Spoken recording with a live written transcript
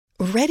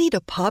Ready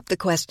to pop the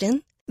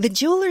question? The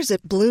jewelers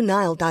at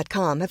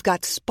BlueNile.com have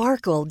got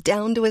sparkle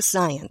down to a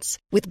science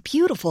with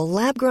beautiful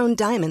lab-grown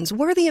diamonds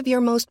worthy of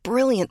your most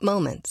brilliant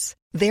moments.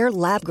 Their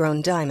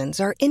lab-grown diamonds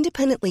are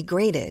independently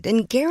graded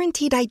and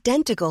guaranteed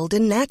identical to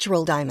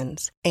natural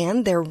diamonds,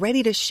 and they're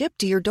ready to ship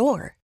to your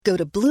door. Go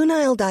to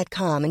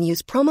BlueNile.com and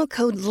use promo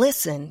code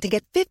LISTEN to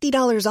get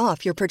 $50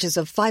 off your purchase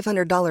of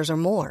 $500 or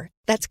more.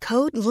 That's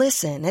code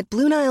LISTEN at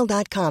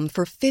BlueNile.com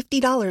for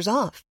 $50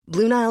 off.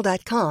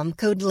 BlueNile.com,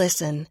 code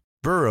LISTEN.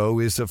 Burrow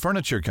is a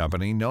furniture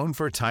company known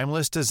for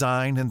timeless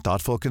design and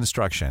thoughtful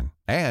construction,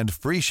 and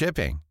free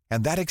shipping,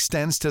 and that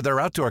extends to their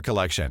outdoor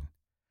collection.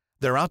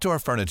 Their outdoor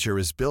furniture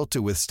is built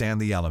to withstand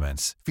the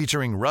elements,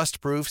 featuring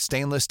rust-proof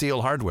stainless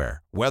steel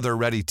hardware,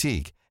 weather-ready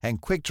teak,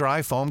 and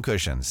quick-dry foam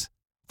cushions.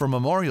 For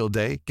Memorial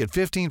Day, get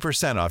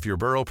 15% off your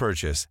Burrow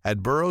purchase at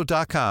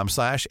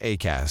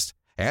burrow.com/ACAST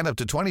and up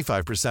to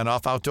 25%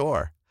 off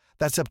outdoor.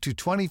 That's up to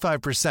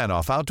 25%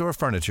 off outdoor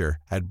furniture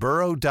at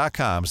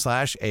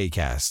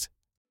burrow.com/ACAST.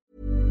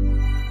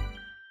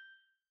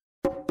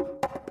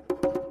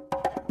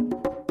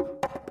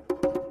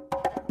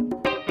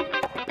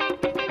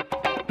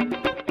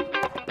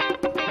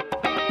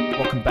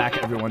 Welcome back,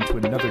 everyone, to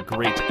another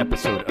great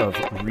episode of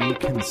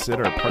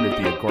Reconsider, part of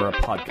the Agora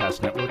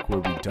Podcast Network, where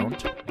we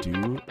don't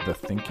do the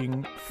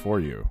thinking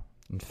for you.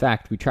 In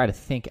fact, we try to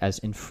think as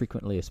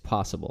infrequently as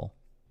possible.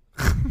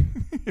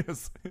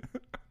 Yes.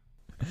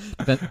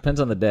 Depends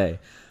on the day.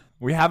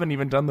 We haven't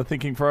even done the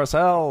thinking for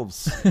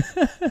ourselves.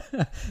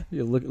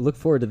 You look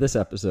forward to this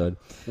episode.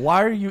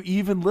 Why are you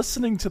even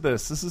listening to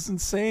this? This is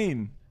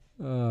insane.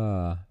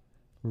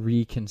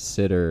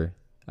 Reconsider.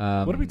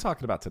 What are we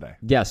talking about today?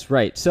 Yes,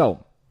 right.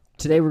 So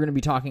today we're going to be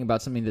talking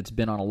about something that's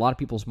been on a lot of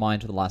people's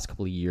minds for the last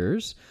couple of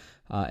years,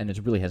 and it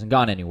really hasn't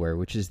gone anywhere,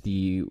 which is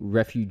the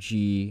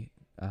refugee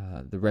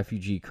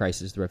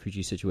crisis, the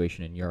refugee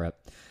situation in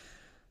Europe.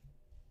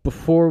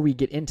 Before we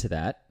get into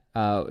that,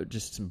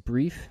 just some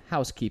brief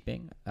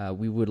housekeeping.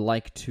 We would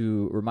like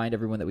to remind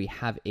everyone that we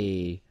have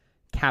a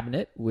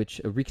cabinet,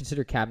 a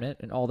Reconsider cabinet,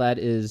 and all that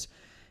is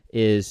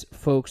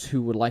folks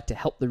who would like to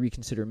help the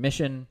Reconsider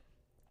mission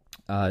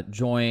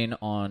join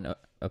on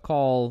a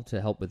call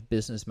to help with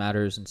business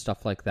matters and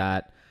stuff like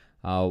that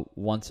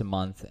once a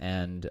month,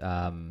 and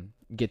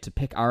get to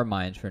pick our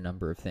minds for a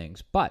number of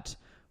things. But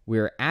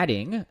we're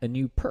adding a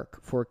new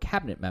perk for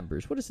cabinet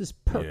members. What is this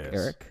perk,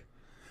 Eric?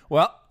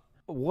 Well,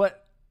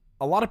 what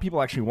a lot of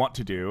people actually want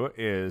to do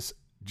is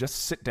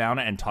just sit down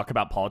and talk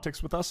about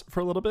politics with us for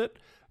a little bit,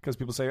 because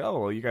people say, oh,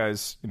 well, you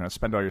guys,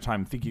 spend all your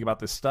time thinking about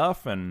this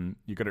stuff and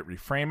you're good at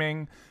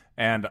reframing,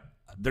 and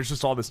there's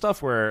just all this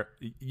stuff where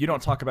you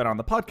don't talk about it on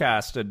the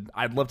podcast, and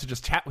I'd love to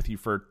just chat with you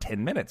for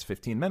 10 minutes,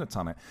 15 minutes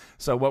on it.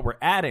 So what we're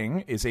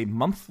adding is a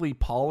monthly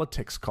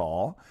politics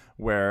call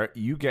where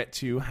you get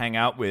to hang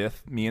out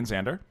with me and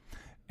Xander,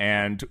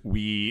 and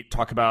we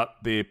talk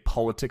about the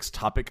politics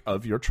topic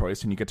of your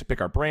choice, and you get to pick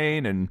our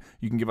brain, and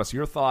you can give us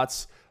your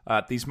thoughts.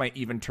 These might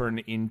even turn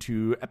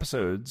into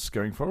episodes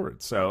going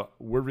forward. So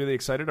we're really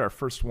excited. Our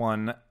first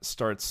one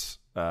starts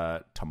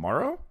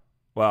tomorrow.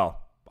 Well,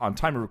 on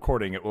time of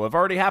recording, it will have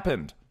already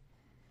happened.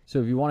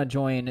 So if you want to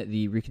join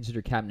the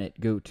Reconsider Cabinet,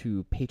 go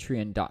to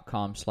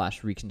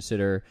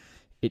patreon.com/reconsider.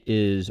 It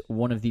is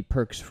one of the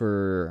perks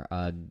for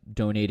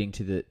donating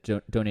to the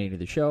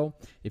show.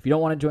 If you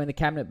don't want to join the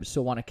cabinet but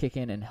still want to kick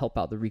in and help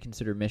out the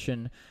Reconsider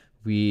mission,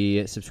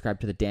 we subscribe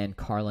to the Dan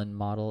Carlin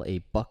model,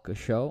 $1 a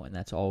show, and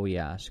that's all we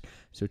ask.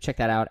 So check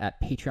that out at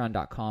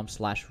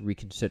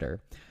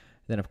patreon.com/reconsider.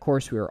 Then, of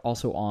course, we are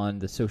also on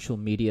the social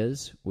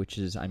medias, which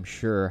is, I'm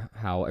sure,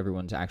 how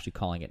everyone's actually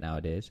calling it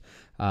nowadays.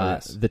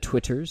 Yes. The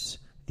Twitters,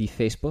 the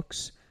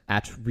Facebooks,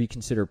 at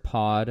Reconsider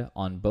Pod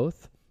on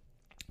both.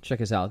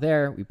 Check us out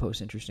there. We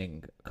post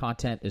interesting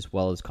content as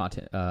well as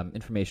content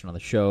information on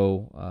the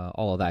show,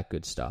 all of that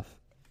good stuff.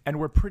 And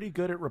we're pretty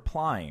good at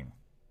replying.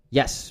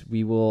 Yes,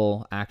 we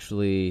will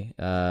actually,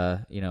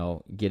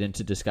 get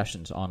into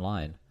discussions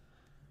online.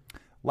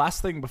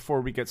 Last thing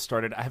before we get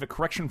started, I have a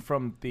correction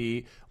from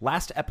the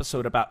last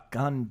episode about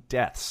gun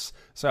deaths.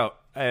 So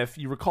if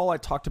you recall, I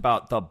talked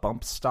about the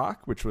bump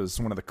stock, which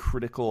was one of the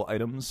critical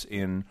items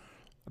in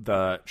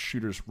the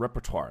shooter's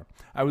repertoire.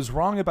 I was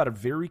wrong about a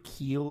very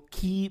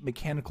key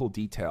mechanical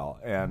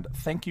detail, and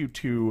thank you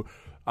to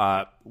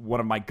one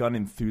of my gun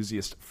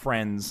enthusiast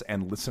friends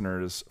and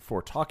listeners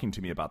for talking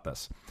to me about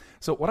this.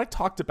 So what I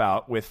talked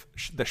about with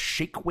the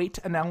shake weight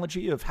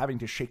analogy of having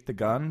to shake the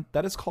gun,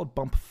 that is called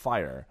bump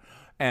fire.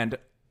 And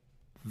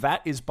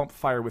that is bump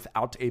fire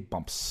without a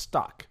bump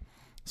stock.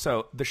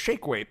 So the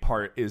shake weight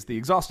part is the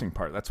exhausting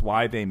part. That's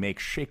why they make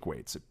shake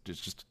weights. It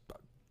just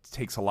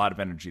takes a lot of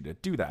energy to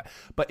do that.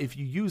 But if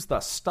you use the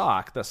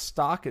stock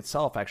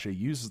itself actually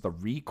uses the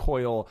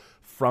recoil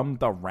from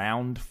the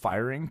round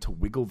firing to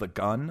wiggle the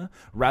gun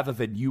rather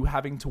than you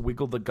having to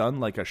wiggle the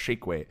gun like a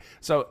shake weight.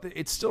 So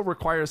it still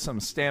requires some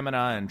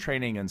stamina and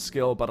training and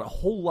skill, but a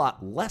whole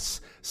lot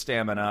less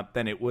stamina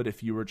than it would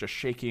if you were just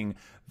shaking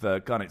the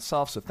gun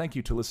itself. So thank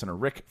you to listener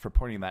Rick for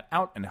pointing that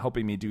out and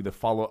helping me do the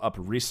follow-up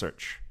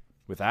research.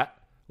 With that,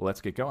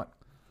 let's get going.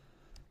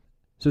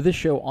 So this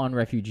show on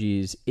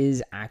refugees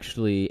is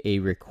actually a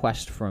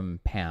request from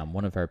Pam,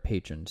 one of our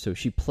patrons. So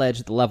she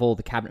pledged the level,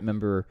 the cabinet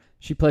member,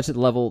 she pledged at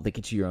the level that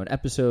gets you your own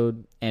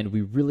episode, and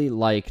we really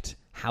liked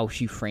how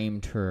she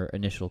framed her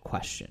initial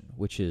question,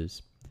 which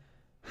is,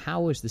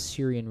 how is the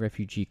Syrian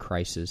refugee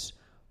crisis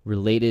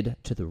related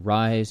to the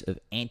rise of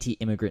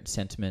anti-immigrant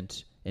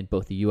sentiment in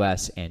both the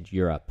U.S. and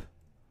Europe?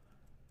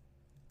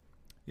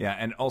 Yeah,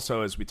 and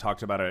also as we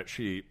talked about it,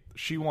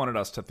 she wanted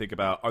us to think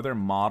about, are there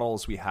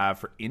models we have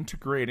for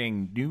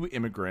integrating new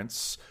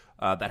immigrants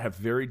that have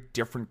very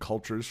different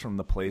cultures from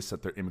the place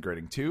that they're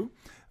immigrating to?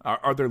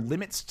 Are there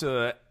limits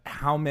to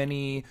how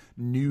many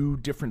new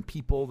different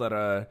people that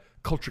a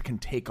culture can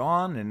take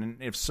on?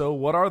 And if so,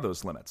 what are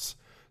those limits?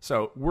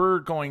 So we're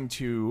going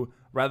to,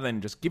 rather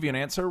than just give you an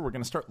answer, we're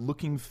going to start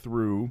looking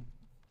through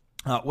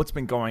what's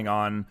been going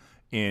on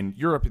in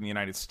Europe and the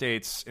United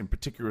States, in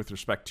particular with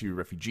respect to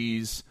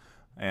refugees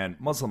and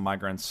Muslim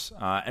migrants,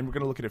 and we're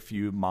going to look at a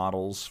few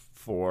models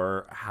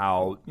for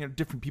how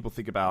different people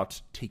think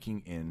about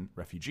taking in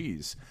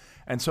refugees.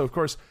 And so, of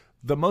course,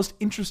 the most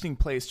interesting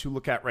place to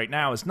look at right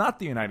now is not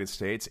the United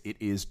States, it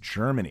is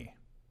Germany.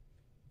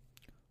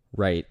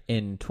 Right.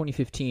 In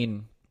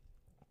 2015,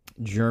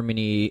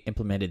 Germany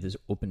implemented this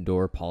open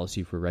door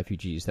policy for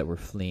refugees that were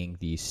fleeing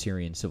the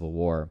Syrian civil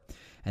war,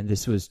 and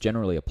this was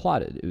generally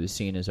applauded. It was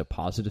seen as a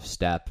positive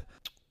step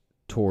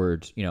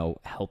towards,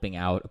 helping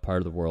out a part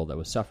of the world that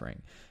was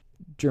suffering.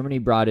 Germany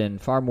brought in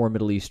far more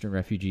Middle Eastern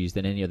refugees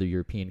than any other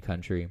European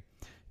country,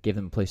 gave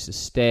them a place to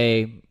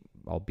stay,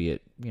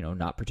 albeit,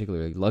 not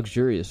particularly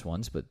luxurious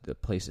ones, but a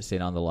place to stay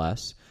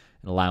nonetheless,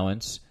 an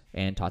allowance,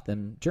 and taught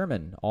them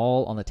German,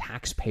 all on the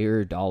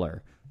taxpayer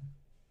dollar.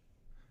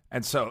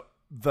 And so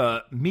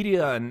the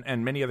media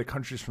and many other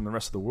countries from the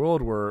rest of the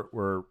world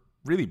were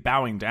really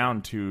bowing down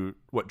to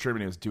what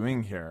Germany was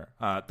doing here.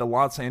 The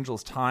Los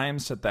Angeles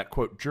Times said that,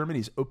 quote,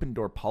 Germany's open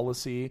door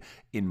policy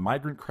in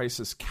migrant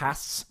crisis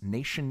casts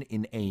nation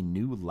in a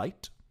new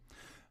light.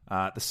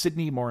 The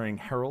Sydney Morning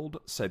Herald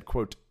said,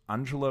 quote,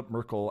 Angela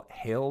Merkel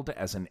hailed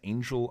as an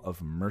angel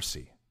of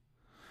mercy.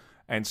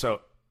 And so,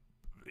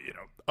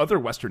 other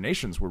Western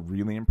nations were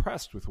really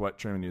impressed with what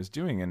Germany was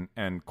doing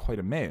and quite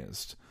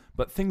amazed.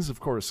 But things, of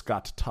course,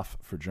 got tough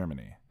for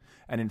Germany.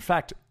 And in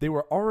fact, they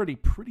were already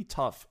pretty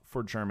tough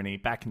for Germany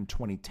back in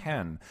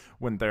 2010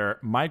 when their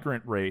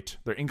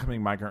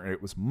incoming migrant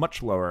rate was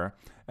much lower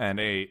and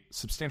a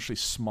substantially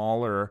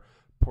smaller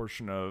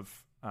portion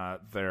of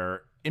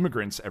their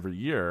immigrants every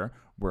year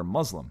were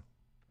Muslim.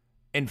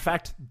 In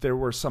fact, there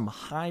were some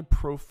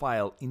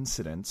high-profile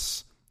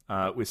incidents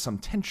with some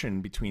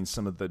tension between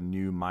some of the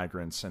new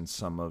migrants and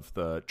some of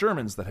the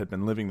Germans that had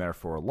been living there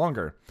for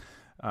longer.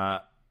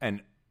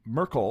 And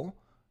Merkel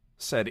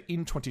said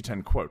in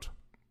 2010, quote,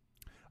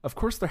 of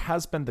course, there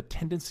has been the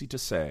tendency to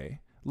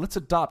say, let's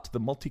adopt the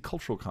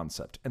multicultural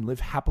concept and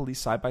live happily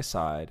side by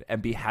side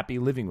and be happy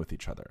living with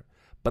each other.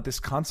 But this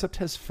concept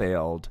has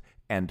failed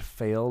and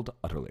failed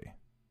utterly.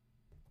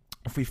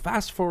 If we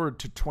fast forward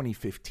to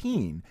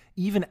 2015,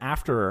 even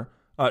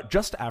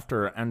just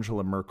after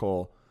Angela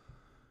Merkel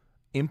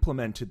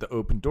implemented the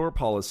open door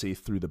policy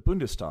through the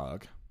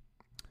Bundestag,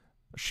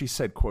 she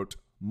said, quote,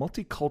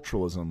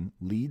 multiculturalism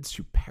leads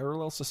to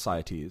parallel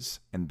societies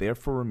and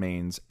therefore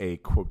remains a,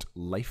 quote,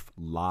 life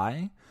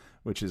lie,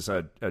 which is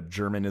a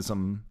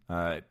Germanism,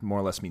 it more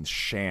or less means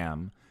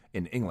sham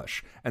in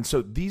English. And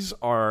so these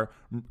are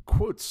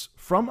quotes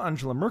from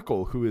Angela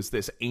Merkel, who is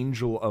this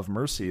angel of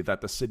mercy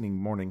that the Sydney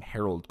Morning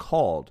Herald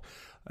called.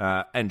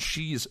 And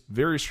she's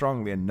very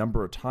strongly a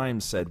number of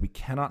times said we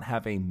cannot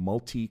have a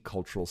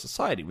multicultural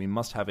society. We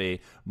must have a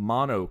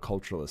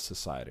monoculturalist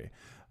society.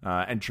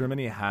 And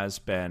Germany has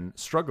been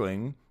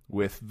struggling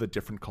with the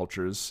different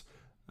cultures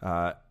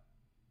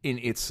in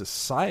its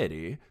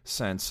society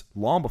since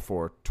long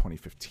before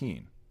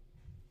 2015.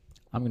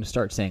 I'm going to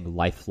start saying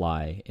life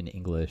lie in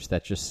English.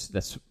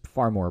 That's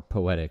far more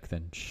poetic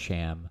than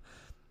sham.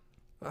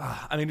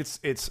 I mean,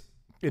 it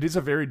is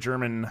a very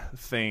German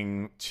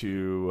thing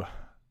to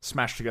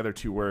smash together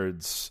two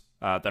words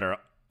that are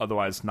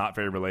otherwise not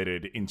very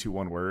related into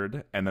one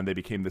word, and then they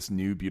became this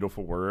new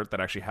beautiful word that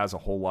actually has a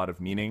whole lot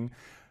of meaning.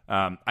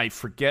 I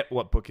forget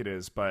what book it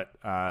is, but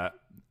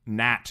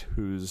Nat,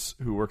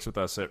 who works with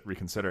us at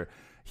Reconsider,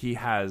 he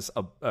has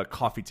a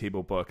coffee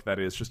table book that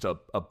is just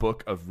a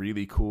book of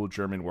really cool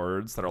German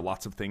words that are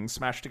lots of things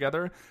smashed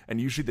together, and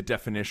usually the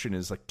definition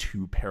is like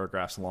 2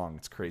 paragraphs long.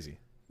 It's crazy.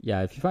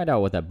 Yeah, if you find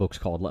out what that book's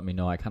called, let me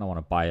know. I kind of want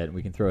to buy it, and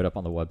we can throw it up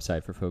on the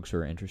website for folks who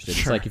are interested.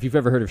 Sure. It's like if you've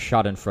ever heard of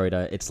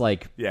Schadenfreude, it's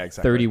like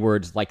 30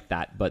 words like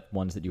that, but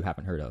ones that you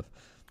haven't heard of.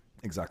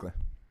 Exactly.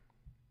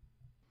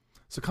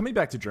 So coming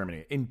back to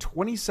Germany, in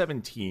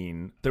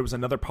 2017, there was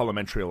another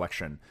parliamentary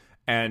election,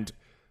 and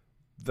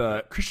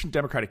the Christian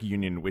Democratic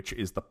Union, which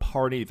is the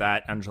party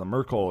that Angela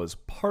Merkel is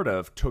part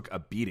of, took a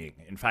beating.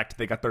 In fact,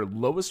 they got their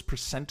lowest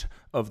percent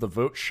of the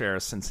vote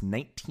share since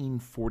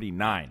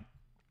 1949.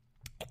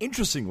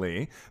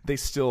 Interestingly, they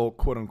still,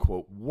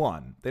 quote-unquote,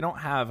 won. They don't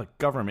have a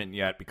government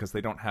yet because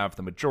they don't have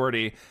the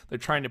majority. They're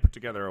trying to put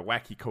together a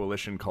wacky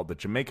coalition called the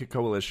Jamaica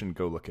Coalition.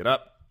 Go look it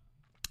up.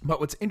 But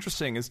what's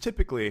interesting is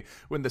typically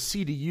when the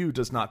CDU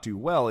does not do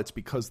well, it's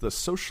because the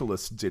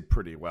socialists did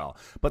pretty well.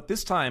 But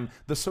this time,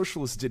 the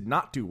socialists did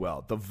not do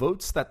well. The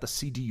votes that the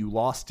CDU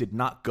lost did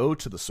not go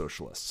to the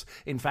socialists.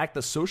 In fact,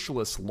 the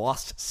socialists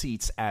lost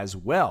seats as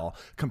well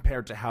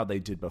compared to how they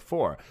did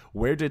before.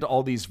 Where did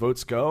all these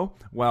votes go?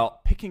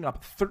 Well, picking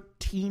up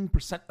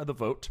 13% of the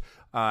vote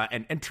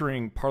and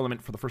entering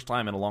parliament for the first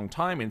time in a long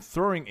time and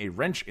throwing a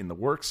wrench in the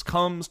works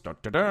comes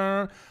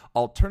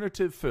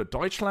Alternative für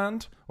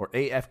Deutschland, or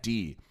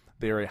AfD.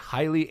 They are a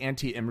highly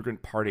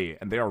anti-immigrant party,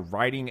 and they are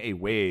riding a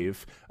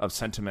wave of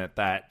sentiment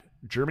that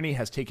Germany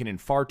has taken in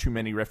far too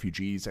many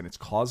refugees, and it's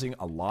causing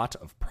a lot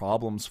of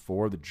problems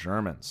for the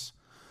Germans.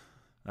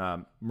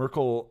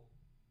 Merkel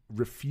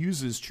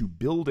refuses to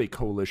build a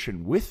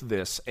coalition with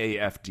this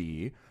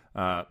AfD.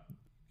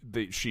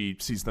 She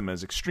sees them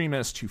as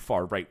extremist, too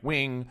far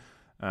right-wing,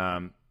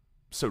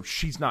 so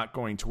she's not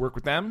going to work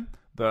with them.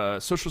 The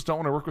socialists don't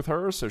want to work with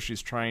her, so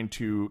she's trying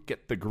to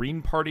get the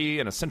Green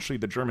Party and essentially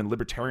the German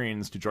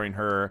libertarians to join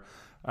her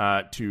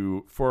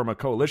to form a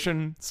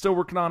coalition. Still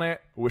working on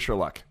it. Wish her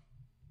luck.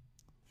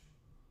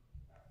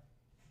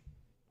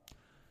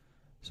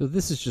 So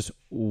this is just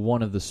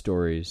one of the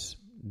stories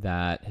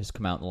that has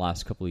come out in the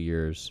last couple of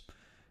years.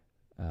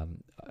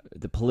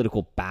 The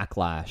political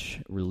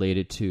backlash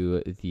related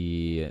to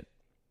the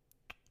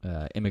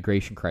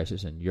immigration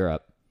crisis in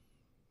Europe.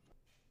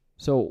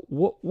 So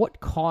what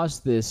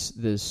caused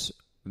this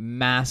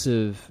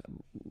massive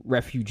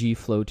refugee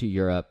flow to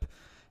Europe,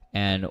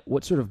 and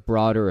what sort of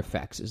broader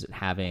effects is it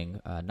having,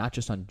 not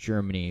just on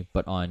Germany,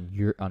 but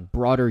on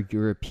broader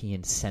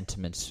European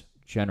sentiments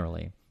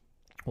generally?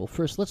 Well,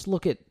 first, let's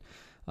look at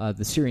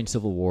the Syrian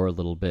civil war a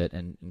little bit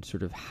and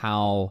sort of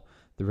how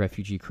the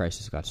refugee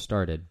crisis got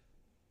started.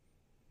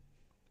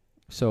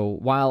 So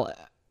while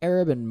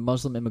Arab and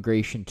Muslim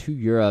immigration to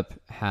Europe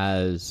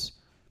has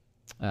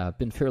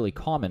been fairly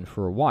common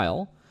for a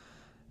while,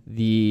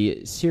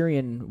 the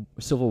Syrian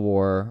civil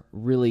war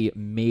really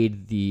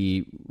made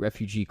the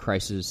refugee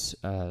crisis,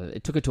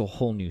 it took it to a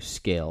whole new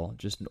scale,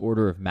 just an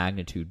order of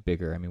magnitude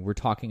bigger. I mean, we're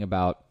talking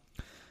about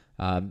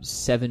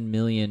 7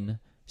 million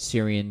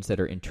Syrians that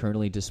are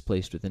internally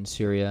displaced within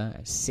Syria,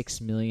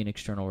 6 million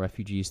external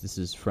refugees. This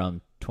is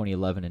from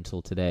 2011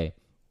 until today.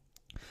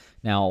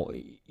 Now,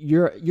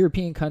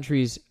 European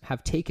countries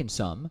have taken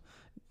some,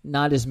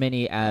 not as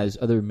many as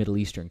other Middle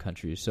Eastern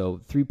countries. So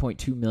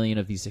 3.2 million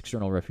of these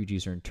external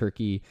refugees are in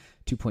Turkey,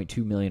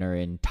 2.2 million are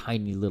in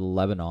tiny little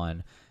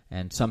Lebanon,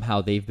 and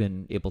somehow they've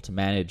been able to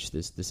manage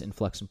this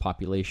influx in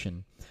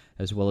population,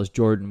 as well as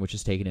Jordan, which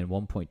has taken in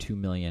 1.2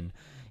 million.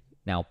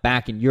 Now,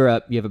 back in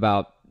Europe, you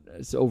have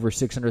it's over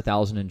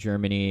 600,000 in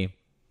Germany,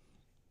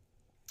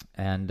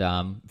 and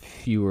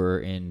fewer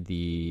in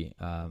the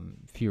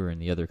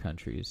other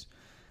countries.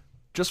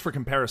 Just for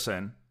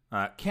comparison,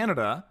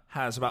 Canada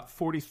has about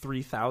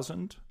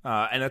 43,000,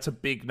 and that's a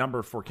big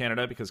number for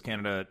Canada because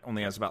Canada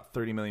only has about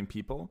 30 million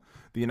people.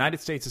 The United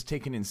States has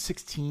taken in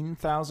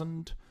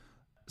 16,000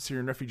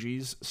 Syrian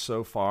refugees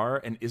so far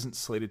and isn't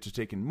slated to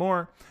take in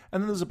more.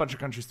 And then there's a bunch of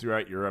countries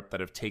throughout Europe that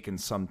have taken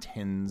some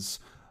tens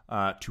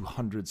to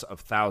hundreds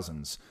of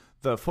thousands.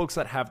 The folks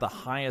that have the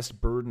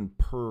highest burden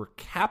per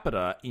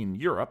capita in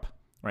Europe,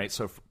 right,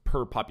 so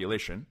per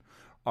population,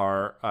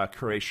 are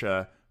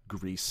Croatia,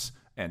 Greece,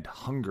 and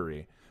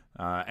Hungary.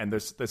 And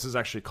this is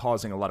actually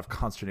causing a lot of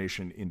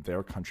consternation in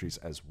their countries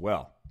as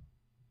well.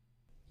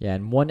 Yeah,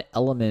 and one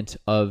element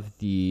of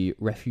the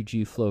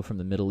refugee flow from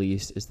the Middle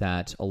East is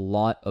that a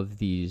lot of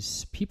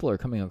these people are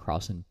coming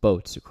across in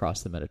boats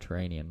across the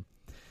Mediterranean,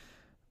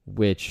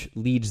 which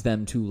leads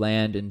them to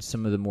land in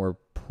some of the more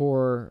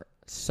poor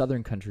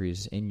southern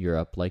countries in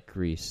Europe, like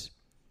Greece.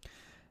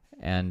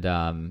 And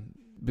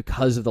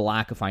because of the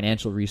lack of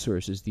financial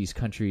resources, these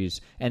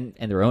countries and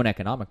their own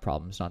economic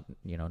problems, not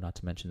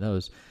to mention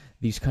those,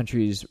 these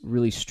countries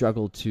really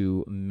struggle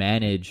to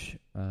manage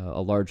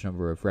a large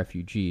number of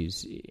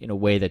refugees in a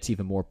way that's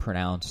even more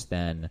pronounced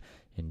than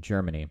in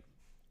Germany.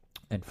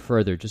 And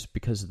further, just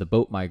because of the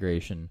boat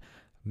migration,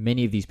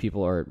 many of these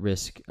people are at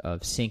risk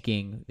of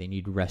sinking. They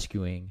need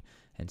rescuing.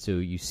 And so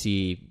you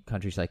see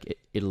countries like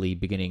Italy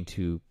beginning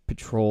to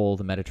patrol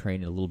the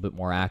Mediterranean a little bit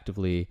more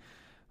actively.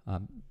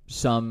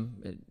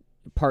 Some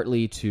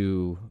partly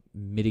to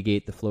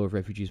mitigate the flow of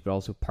refugees, but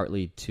also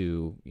partly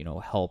to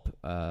help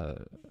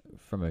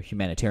from a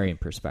humanitarian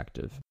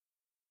perspective.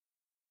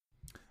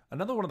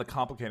 Another one of the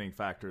complicating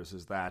factors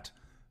is that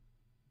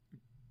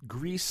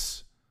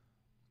Greece,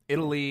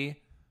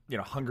 Italy,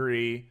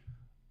 Hungary,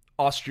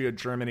 Austria,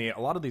 Germany, a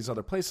lot of these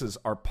other places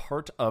are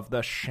part of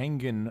the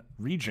Schengen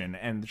region,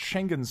 and the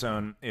Schengen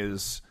zone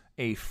is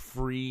a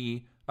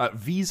free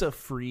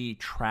visa-free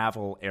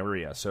travel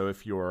area. So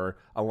if you're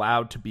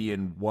allowed to be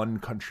in one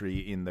country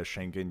in the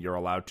Schengen, you're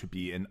allowed to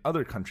be in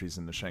other countries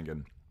in the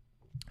Schengen,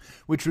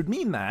 which would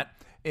mean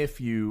that if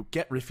you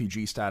get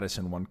refugee status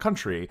in one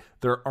country,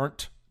 there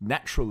aren't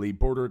naturally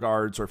border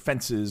guards or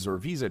fences or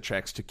visa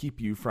checks to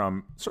keep you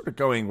from sort of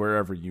going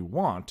wherever you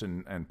want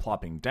and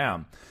plopping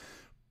down.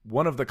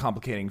 One of the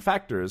complicating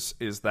factors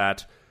is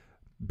that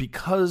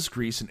because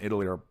Greece and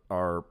Italy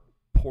are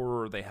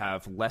poorer, they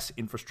have less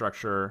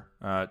infrastructure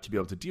to be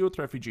able to deal with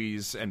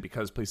refugees, and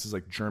because places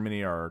like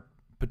Germany are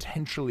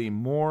potentially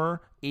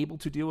more able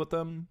to deal with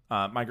them,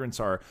 migrants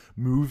are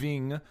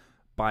moving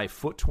by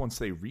foot once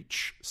they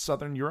reach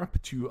southern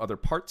Europe to other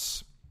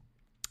parts.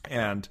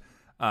 And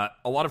a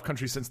lot of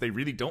countries, since they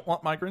really don't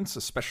want migrants,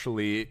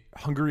 especially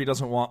Hungary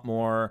doesn't want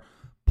more,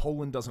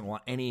 Poland doesn't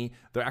want any,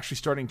 they're actually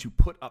starting to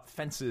put up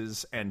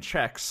fences and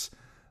checks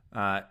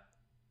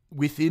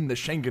within the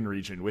Schengen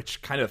region,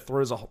 which kind of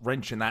throws a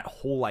wrench in that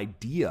whole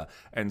idea.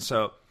 And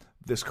so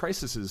this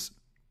crisis is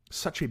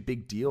such a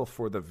big deal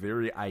for the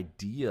very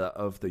idea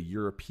of the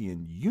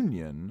European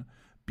Union,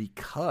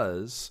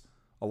 because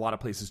a lot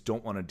of places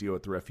don't want to deal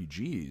with the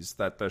refugees,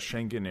 that the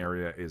Schengen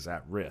area is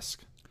at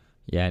risk.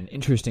 Yeah, and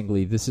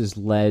interestingly, this has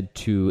led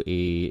to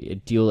a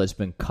deal that's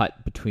been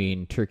cut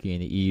between Turkey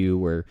and the EU,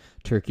 where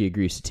Turkey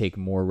agrees to take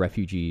more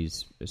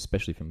refugees,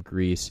 especially from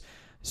Greece,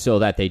 so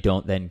that they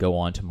don't then go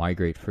on to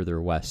migrate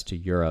further west to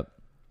Europe,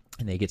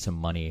 and they get some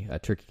money.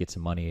 Turkey gets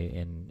some money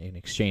in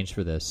exchange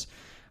for this.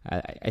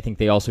 I think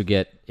they also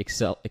get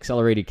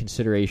accelerated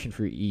consideration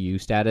for EU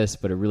status,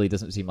 but it really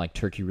doesn't seem like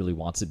Turkey really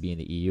wants to be in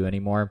the EU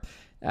anymore.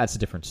 That's a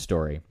different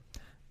story,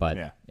 but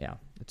yeah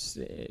it's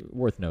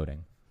worth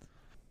noting.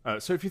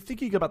 So if you're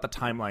thinking about the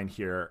timeline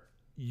here,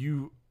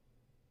 you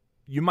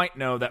might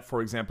know that,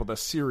 for example, the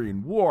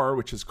Syrian war,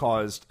 which has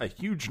caused a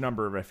huge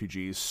number of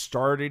refugees,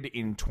 started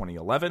in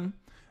 2011.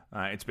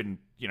 It's been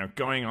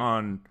going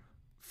on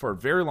for a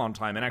very long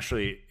time, and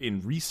actually in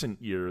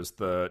recent years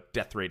the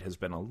death rate has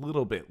been a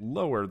little bit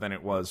lower than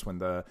it was when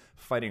the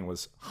fighting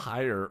was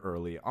higher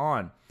early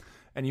on.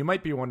 And you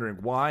might be wondering,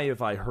 why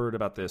have I heard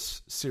about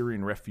this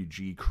Syrian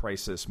refugee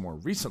crisis more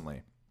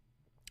recently?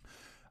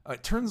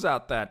 It turns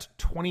out that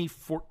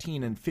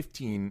 2014 and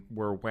 15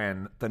 were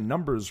when the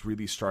numbers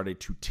really started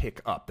to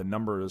tick up, the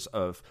numbers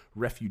of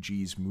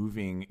refugees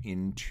moving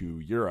into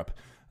Europe.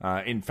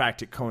 In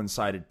fact, it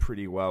coincided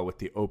pretty well with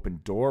the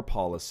open door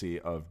policy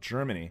of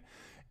Germany.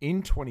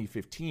 In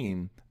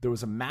 2015, there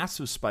was a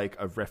massive spike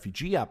of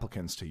refugee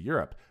applicants to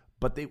Europe,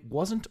 but it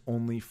wasn't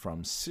only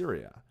from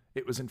Syria.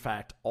 It was, in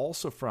fact,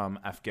 also from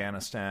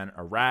Afghanistan,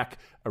 Iraq,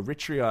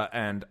 Eritrea,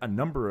 and a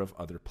number of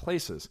other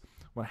places.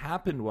 What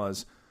happened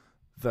was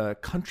the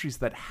countries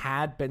that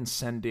had been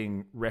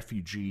sending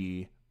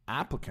refugee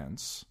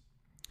applicants,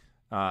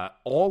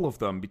 all of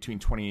them between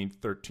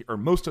 2013, or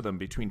most of them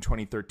between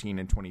 2013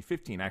 and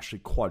 2015, actually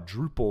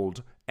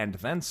quadrupled and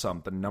then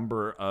some the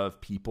number of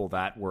people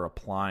that were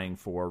applying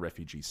for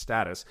refugee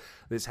status.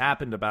 This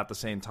happened about the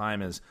same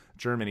time as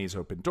Germany's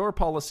open door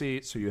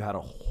policy, so you had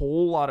a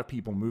whole lot of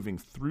people moving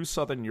through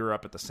southern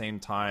Europe at the same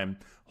time,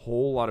 a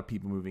whole lot of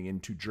people moving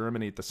into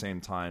Germany at the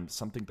same time,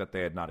 something that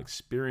they had not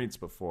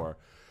experienced before.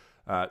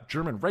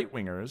 German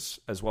right-wingers,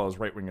 as well as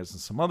right-wingers in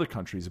some other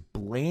countries,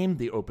 blamed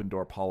the open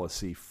door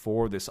policy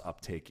for this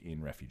uptake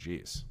in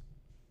refugees.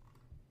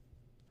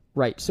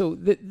 Right. So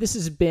this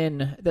has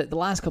been the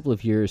last couple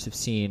of years have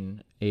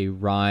seen a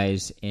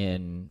rise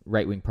in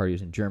right-wing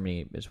parties in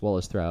Germany as well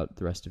as throughout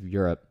the rest of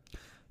Europe.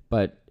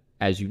 But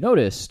as you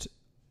noticed,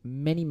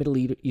 many Middle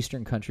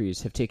Eastern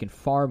countries have taken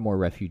far more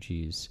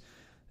refugees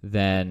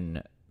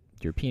than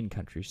European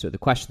countries. So the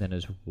question then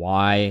is,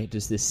 why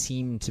does this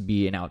seem to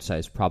be an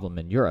outsized problem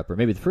in Europe? Or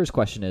maybe the first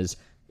question is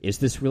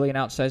this really an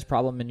outsized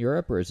problem in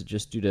Europe, or is it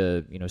just due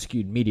to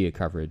skewed media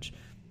coverage?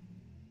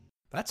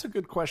 That's a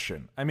good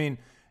question. I mean,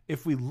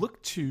 if we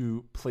look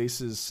to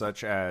places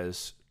such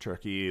as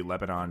Turkey,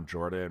 Lebanon,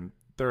 Jordan,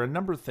 there are a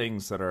number of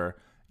things that are,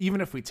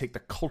 even if we take the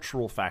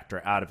cultural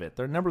factor out of it,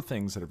 there are a number of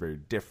things that are very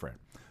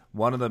different.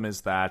 One of them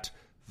is that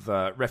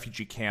the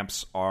refugee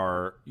camps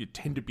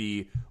tend to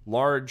be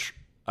large,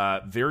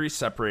 very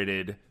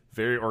separated,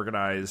 very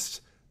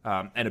organized,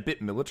 and a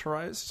bit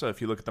militarized. So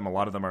if you look at them, a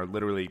lot of them are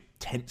literally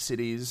tent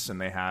cities,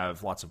 and they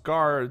have lots of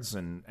guards,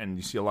 and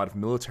you see a lot of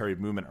military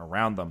movement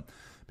around them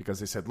because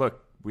they said,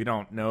 look, we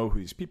don't know who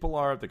these people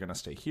are. They're going to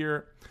stay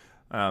here.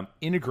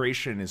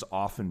 Integration is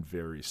often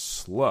very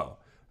slow,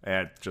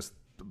 and just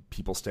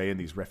people stay in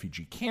these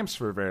refugee camps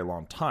for a very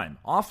long time,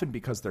 often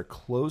because they're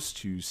close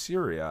to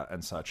Syria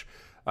and such.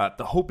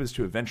 The hope is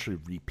to eventually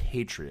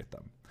repatriate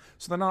them.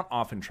 So they're not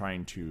often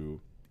trying to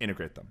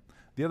integrate them.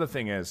 The other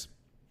thing is,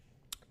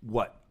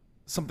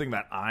 something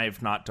that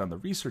I've not done the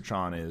research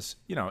on is,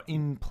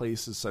 in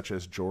places such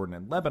as Jordan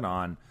and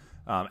Lebanon,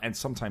 and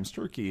sometimes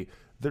Turkey,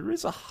 there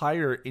is a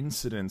higher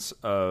incidence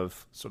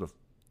of sort of,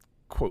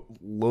 quote,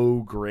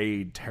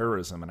 low-grade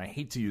terrorism. And I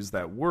hate to use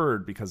that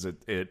word because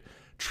it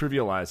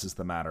trivializes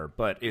the matter,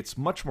 but it's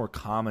much more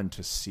common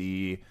to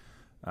see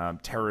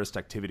terrorist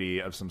activity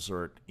of some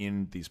sort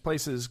in these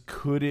places.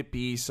 Could it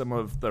be some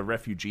of the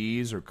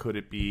refugees, or could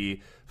it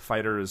be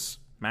fighters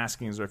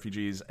masking as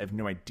refugees? I have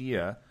no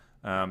idea.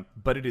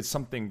 But it is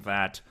something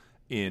that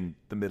in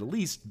the Middle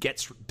East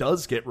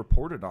does get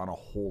reported on a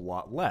whole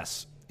lot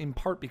less, in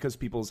part because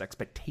people's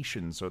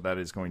expectations are that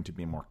is going to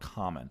be more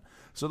common.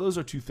 So those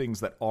are two things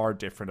that are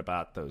different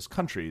about those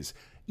countries,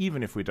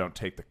 even if we don't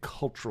take the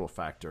cultural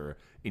factor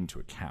into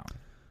account.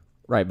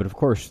 Right, but of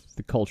course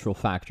the cultural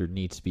factor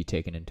needs to be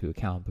taken into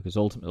account because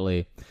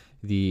ultimately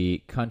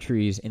the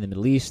countries in the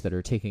Middle East that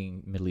are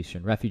taking Middle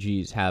Eastern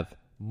refugees have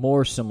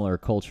more similar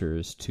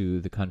cultures to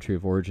the country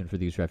of origin for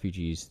these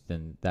refugees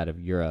than that of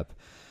Europe.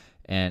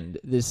 And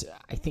this,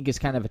 I think, is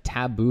kind of a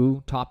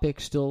taboo topic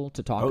still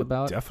to talk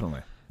about.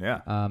 Definitely,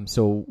 yeah.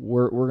 So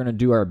we're going to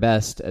do our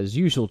best, as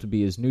usual, to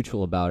be as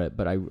neutral about it.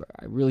 But I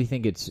really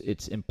think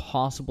it's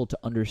impossible to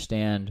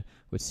understand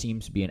what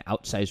seems to be an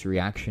outsized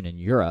reaction in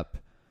Europe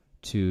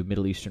to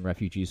Middle Eastern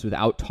refugees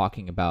without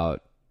talking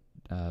about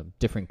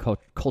different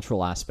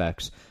cultural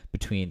aspects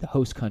between the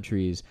host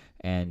countries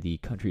and the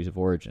countries of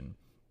origin.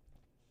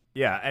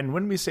 Yeah, and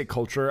when we say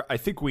culture, I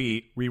think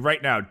we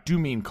right now do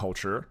mean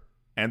culture,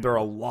 and there are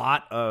a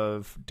lot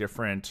of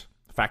different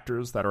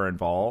factors that are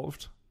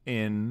involved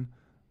in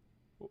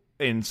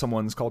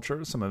someone's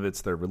culture. Some of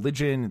it's their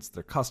religion, it's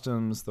their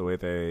customs, the way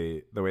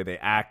they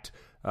act,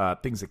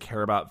 things they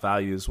care about,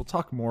 values. We'll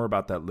talk more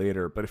about that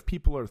later. But if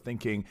people are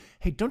thinking,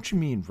 hey, don't you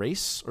mean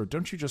race or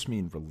don't you just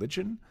mean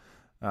religion?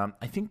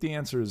 I think the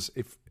answer is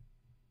it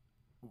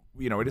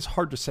is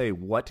hard to say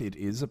what it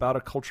is about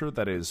a culture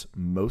that is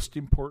most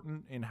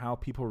important in how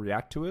people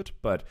react to it.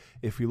 But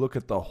if we look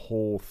at the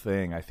whole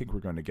thing, I think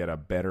we're going to get a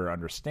better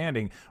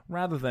understanding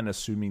rather than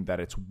assuming that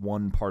it's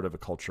one part of a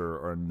culture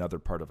or another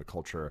part of a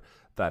culture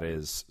that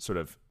is sort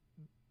of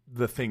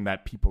the thing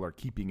that people are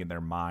keeping in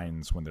their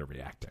minds when they're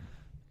reacting.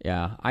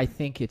 Yeah, I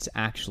think it's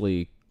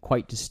actually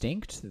quite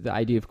distinct, the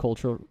idea of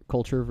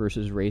culture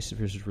versus race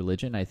versus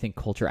religion. I think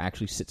culture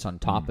actually sits on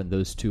top, and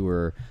those two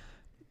are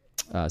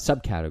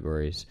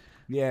subcategories.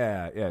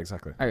 Yeah,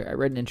 exactly. I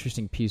read an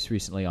interesting piece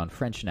recently on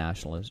French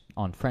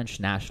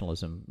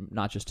nationalism,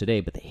 not just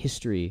today, but the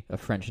history of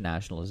French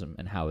nationalism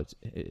and how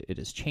it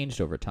has changed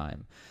over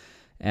time.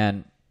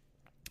 And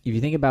if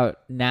you think about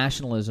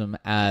nationalism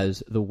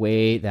as the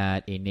way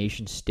that a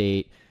nation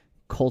state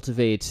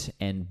cultivates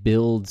and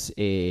builds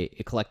a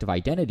collective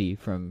identity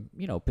from,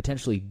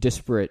 potentially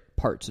disparate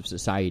parts of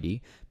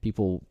society,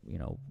 people,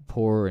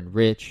 poor and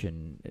rich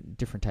and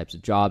different types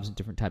of jobs and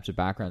different types of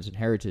backgrounds and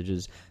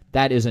heritages,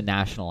 that is a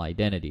national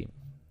identity.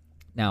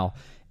 Now,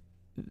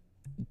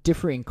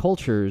 differing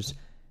cultures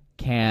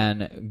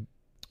can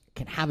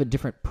have a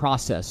different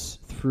process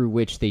through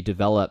which they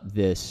develop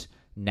this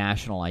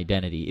national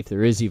identity, if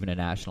there is even a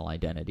national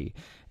identity.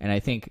 And I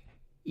think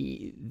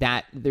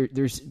that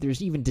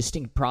there's even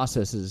distinct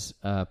processes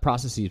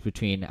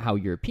between how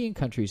European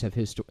countries have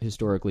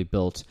historically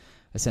built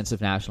a sense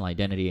of national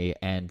identity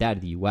and that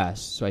of the U.S.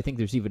 So I think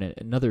there's even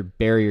another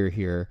barrier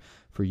here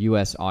for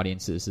U.S.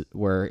 audiences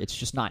where it's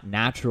just not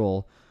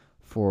natural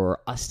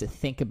for us to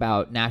think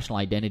about national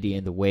identity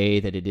in the way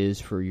that it is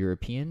for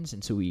Europeans,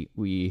 and so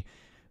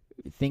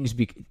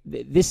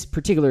this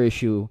particular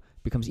issue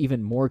becomes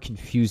even more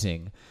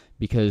confusing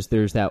because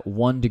there's that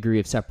one degree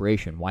of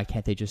separation. Why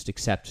can't they just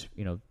accept,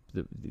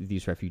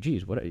 these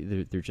refugees?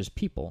 They're just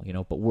people,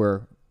 But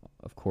we're,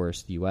 of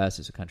course, the U.S.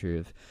 is a country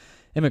of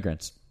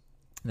immigrants.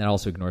 And that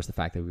also ignores the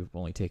fact that we've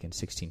only taken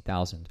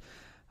 16,000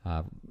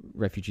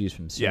 refugees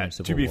from the Syrian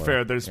civil war. To be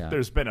fair,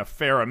 there's been a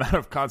fair amount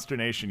of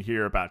consternation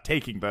here about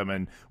taking them,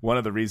 and one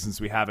of the reasons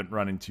we haven't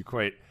run into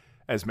quite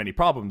as many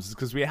problems is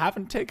because we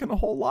haven't taken a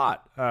whole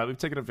lot. We've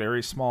taken a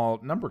very small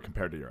number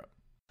compared to Europe.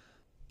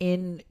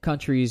 In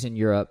countries in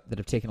Europe that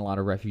have taken a lot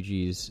of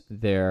refugees,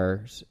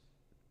 there's,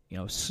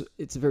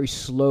 it's a very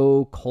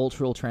slow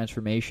cultural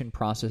transformation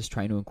process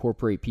trying to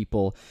incorporate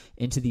people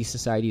into these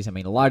societies. I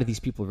mean, a lot of these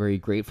people are very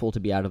grateful to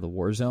be out of the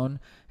war zone,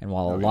 and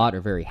while a lot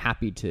are very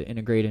happy to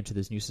integrate into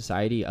this new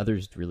society,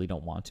 others really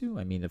don't want to.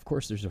 I mean, of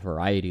course, there's a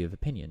variety of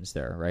opinions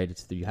there,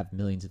 right? You have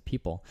millions of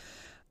people.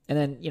 And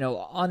then,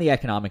 on the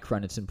economic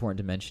front, it's important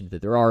to mention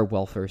that there are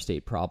welfare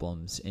state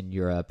problems in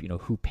Europe.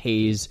 Who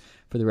pays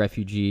for the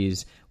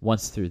refugees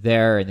once they're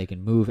there and they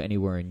can move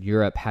anywhere in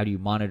Europe? How do you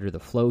monitor the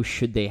flow?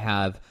 Should they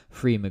have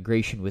free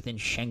immigration within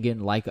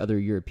Schengen like other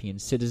European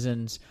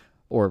citizens,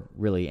 or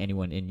really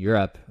anyone in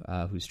Europe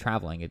who's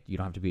traveling? You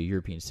don't have to be a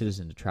European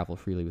citizen to travel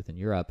freely within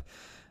Europe.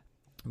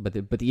 But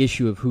the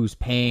issue of who's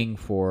paying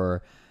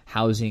for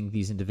housing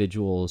these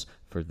individuals,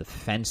 for the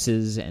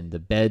fences and the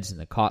beds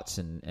and the cots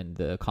and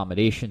the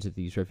accommodations at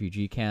these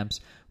refugee camps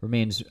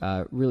remains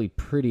really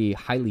pretty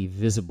highly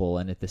visible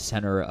and at the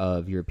center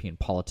of European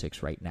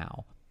politics right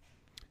now.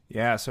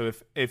 Yeah, so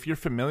if you're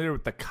familiar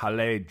with the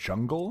Calais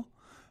jungle,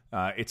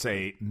 it's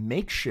a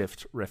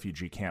makeshift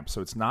refugee camp.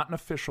 So it's not an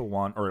official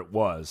one, or it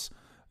was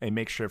a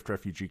makeshift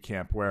refugee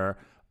camp where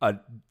a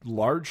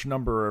large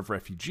number of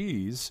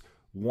refugees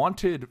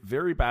wanted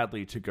very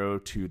badly to go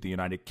to the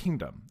United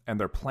Kingdom, and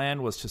their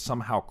plan was to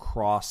somehow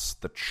cross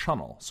the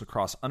channel, so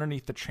cross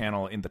underneath the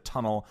channel in the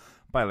tunnel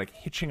by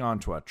hitching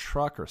onto a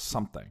truck or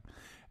something.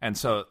 And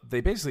so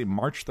they basically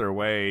marched their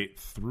way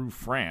through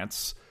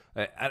France,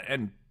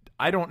 and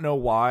I don't know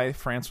why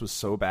France was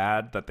so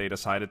bad that they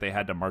decided they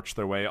had to march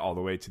their way all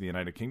the way to the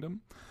United Kingdom,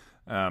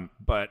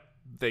 but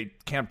they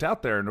camped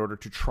out there in order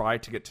to try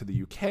to get to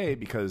the UK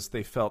because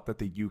they felt that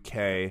the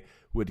UK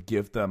would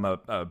give them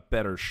a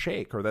better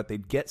shake, or that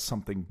they'd get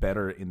something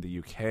better in the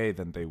UK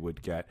than they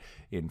would get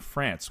in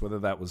France, whether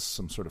that was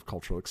some sort of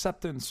cultural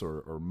acceptance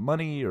or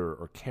money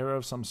or care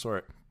of some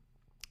sort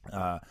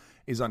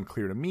is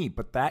unclear to me.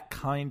 But that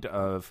kind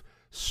of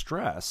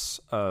stress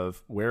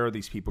of where are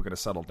these people going to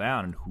settle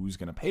down and who's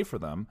going to pay for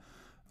them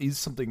is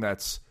something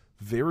that's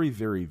very,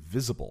 very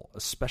visible,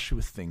 especially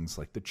with things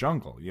like the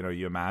jungle. You know,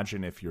 you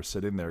imagine if you're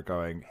sitting there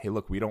going, hey,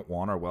 look, we don't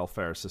want our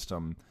welfare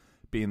system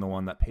being the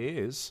one that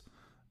pays.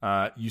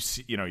 You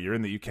see, you know, you're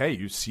in the UK,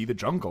 you see the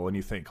jungle and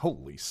you think,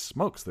 holy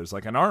smokes, there's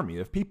like an army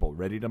of people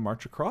ready to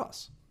march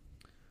across.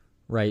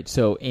 Right.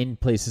 So in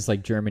places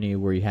like Germany,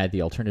 where you had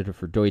the Alternative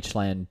for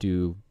Deutschland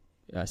do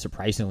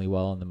surprisingly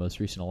well in the most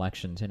recent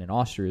elections, and in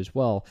Austria as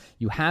well,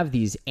 you have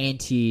these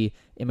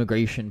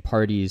anti-immigration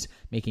parties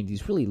making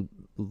these really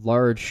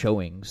large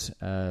showings,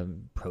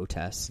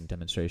 protests and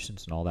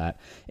demonstrations and all that,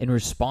 in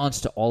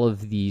response to all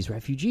of these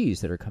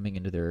refugees that are coming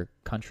into their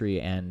country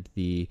and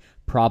the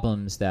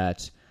problems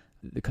that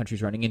the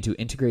country's running into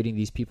integrating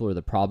these people, or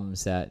the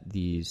problems that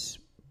these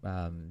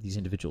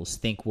individuals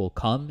think will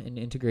come in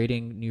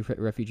integrating new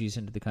refugees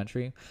into the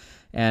country.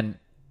 And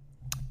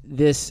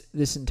this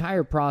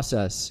entire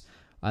process,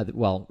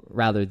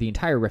 the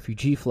entire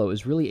refugee flow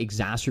is really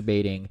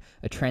exacerbating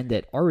a trend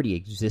that already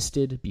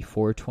existed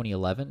before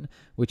 2011,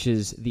 which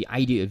is the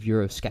idea of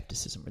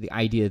Euroscepticism, or the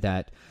idea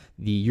that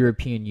the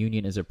European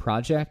Union as a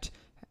project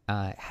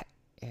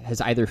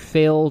has either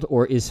failed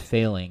or is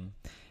failing,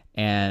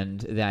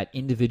 and that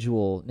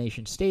individual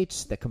nation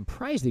states that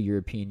comprise the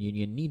European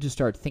Union need to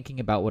start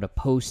thinking about what a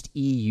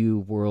post-EU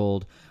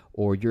world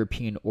or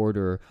European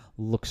order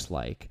looks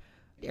like.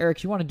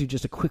 Eric, you want to do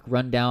just a quick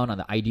rundown on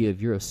the idea of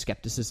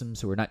Euroscepticism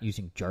so we're not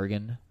using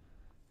jargon?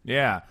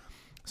 Yeah.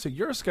 So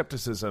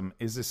Euroscepticism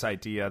is this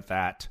idea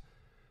that,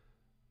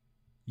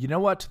 you know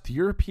what, the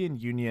European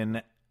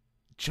Union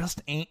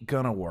just ain't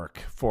gonna work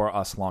for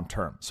us long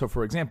term. So,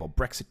 for example,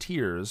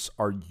 Brexiteers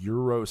are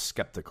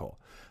Eurosceptical.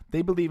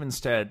 They believe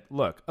instead,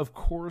 look, of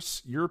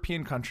course,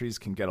 European countries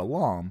can get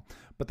along,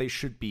 but they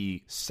should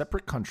be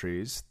separate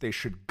countries. They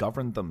should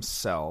govern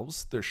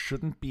themselves. There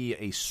shouldn't be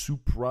a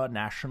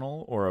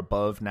supranational or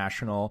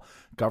above-national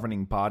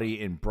governing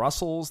body in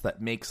Brussels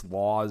that makes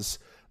laws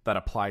that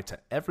apply to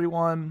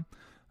everyone.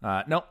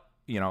 No,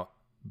 you know,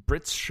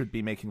 Brits should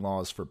be making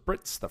laws for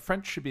Brits. The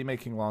French should be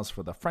making laws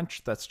for the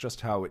French. That's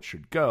just how it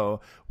should go.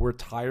 We're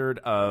tired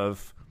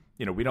of...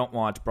 You know, we don't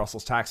want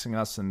Brussels taxing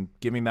us and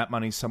giving that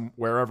money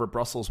wherever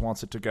Brussels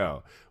wants it to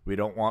go. We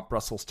don't want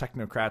Brussels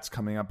technocrats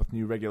coming up with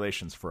new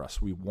regulations for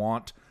us. We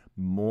want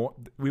more.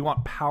 We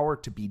want power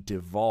to be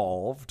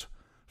devolved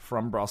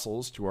from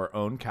Brussels to our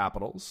own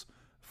capitals,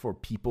 for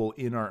people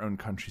in our own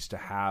countries to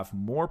have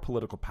more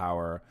political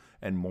power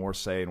and more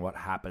say in what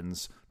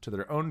happens to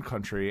their own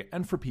country,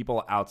 and for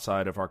people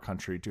outside of our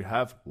country to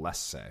have less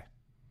say.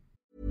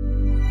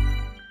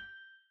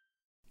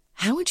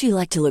 How would you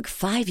like to look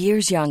 5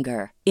 years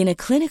younger? In a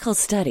clinical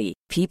study,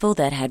 people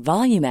that had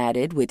volume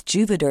added with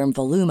Juvederm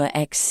Voluma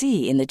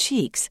XC in the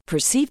cheeks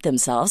perceived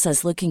themselves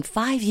as looking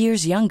 5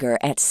 years younger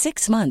at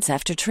 6 months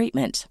after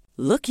treatment.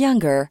 Look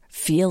younger,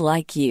 feel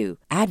like you.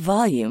 Add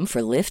volume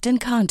for lift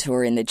and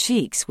contour in the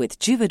cheeks with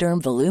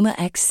Juvederm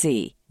Voluma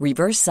XC.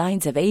 Reverse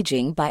signs of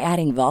aging by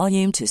adding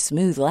volume to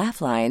smooth laugh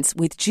lines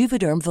with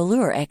Juvederm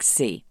Volure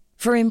XC.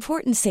 For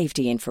important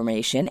safety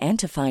information and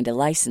to find a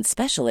licensed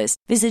specialist,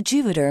 visit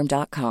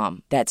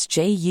Juvederm.com. That's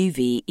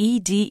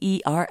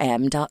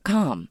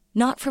JUVEDERM.com.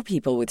 Not for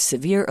people with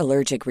severe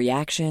allergic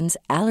reactions,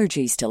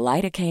 allergies to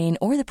lidocaine,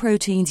 or the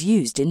proteins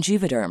used in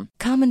Juvederm.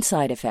 Common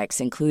side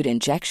effects include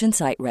injection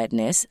site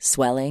redness,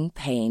 swelling,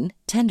 pain,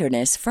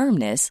 tenderness,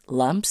 firmness,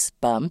 lumps,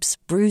 bumps,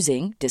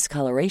 bruising,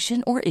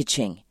 discoloration, or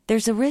itching.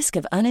 There's a risk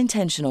of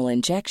unintentional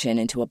injection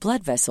into a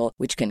blood vessel,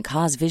 which can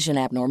cause vision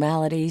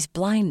abnormalities,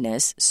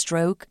 blindness,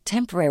 stroke,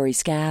 temporary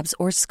scabs,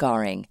 or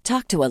scarring.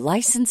 Talk to a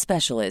licensed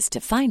specialist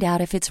to find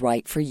out if it's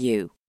right for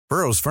you.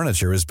 Burrow's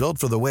furniture is built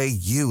for the way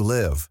you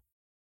live.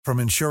 From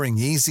ensuring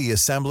easy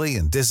assembly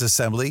and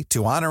disassembly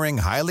to honoring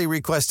highly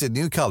requested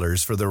new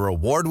colors for their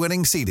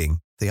award-winning seating,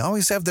 they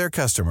always have their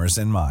customers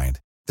in mind.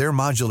 Their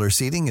modular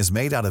seating is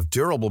made out of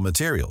durable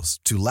materials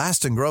to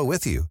last and grow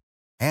with you.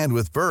 And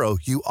with Burrow,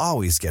 you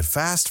always get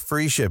fast,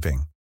 free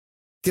shipping.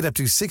 Get up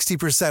to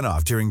 60%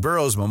 off during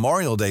Burrow's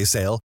Memorial Day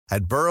sale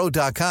at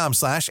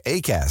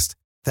burrow.com/ACAST.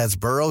 That's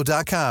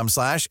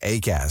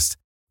burrow.com/ACAST.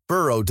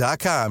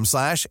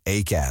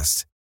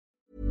 burrow.com/ACAST.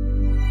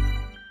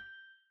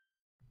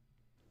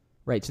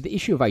 Right, so the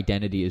issue of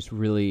identity is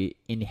really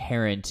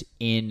inherent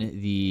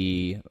in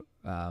the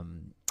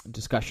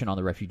discussion on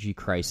the refugee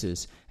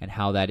crisis and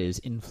how that is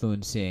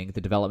influencing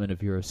the development of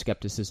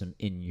Euroscepticism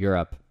in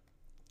Europe.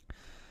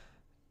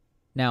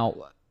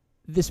 Now,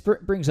 this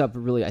brings up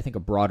really, I think, a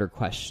broader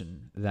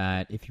question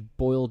that if you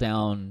boil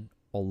down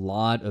a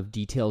lot of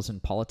details in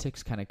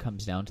politics, kind of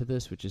comes down to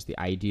this, which is the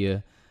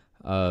idea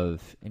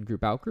of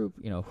in-group, out-group,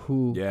 you know,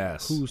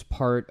 who's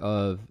part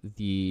of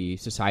the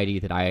society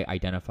that I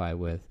identify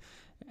with,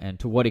 and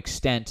to what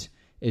extent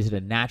Is it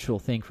a natural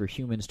thing for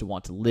humans to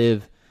want to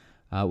live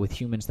with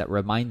humans that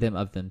remind them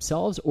of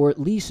themselves, or at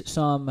least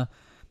some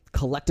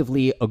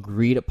collectively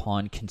agreed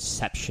upon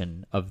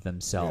conception of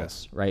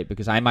themselves, right?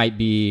 Because I might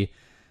be,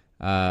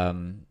 I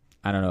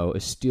don't know, a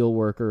steel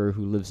worker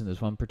who lives in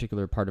this one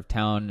particular part of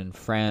town in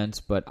France,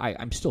 but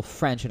I'm still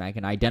French, and I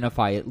can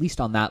identify, at least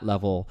on that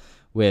level,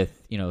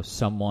 with,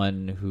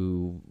 someone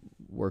who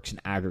works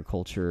in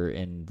agriculture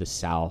in the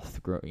South,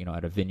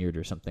 at a vineyard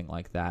or something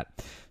like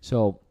that.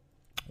 So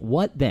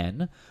what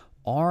then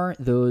are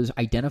those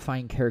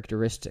identifying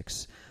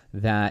characteristics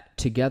that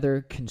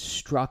together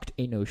construct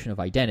a notion of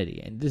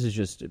identity? And this is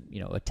just,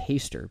 a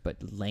taster, but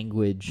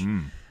language,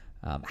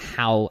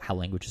 how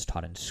language is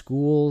taught in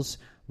schools,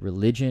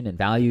 religion and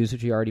values,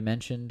 which you already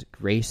mentioned.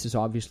 Grace is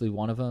obviously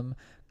one of them.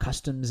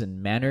 Customs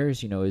and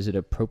manners, is it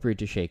appropriate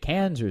to shake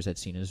hands, or is that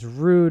seen as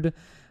rude?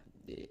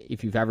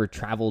 If you've ever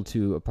traveled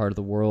to a part of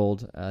the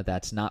world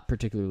that's not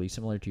particularly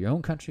similar to your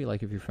own country,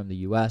 like if you're from the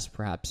U.S.,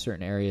 perhaps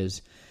certain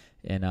areas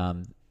in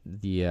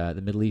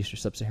the Middle East or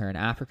Sub-Saharan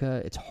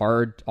Africa, it's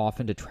hard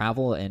often to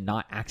travel and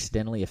not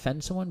accidentally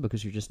offend someone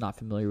because you're just not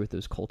familiar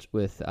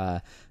with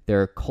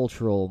their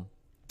cultural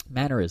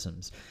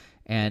mannerisms.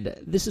 And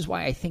this is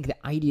why I think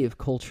the idea of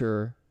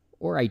culture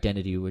or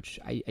identity, which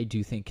I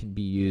do think can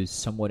be used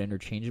somewhat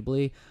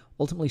interchangeably,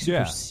 ultimately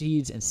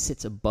supersedes and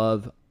sits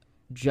above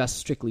just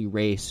strictly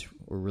race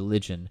or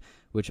religion,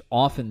 which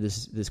often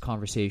this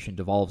conversation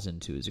devolves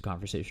into is a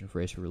conversation of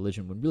race or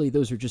religion, when really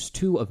those are just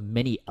two of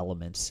many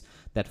elements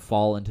that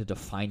fall into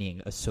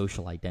defining a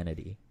social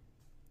identity.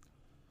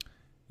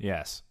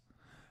 Yes.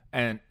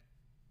 And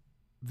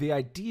the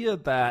idea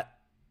that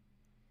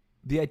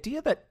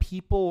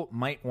people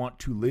might want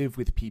to live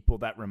with people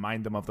that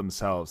remind them of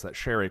themselves, that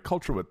share a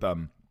culture with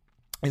them,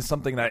 is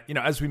something that,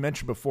 as we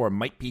mentioned before,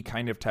 might be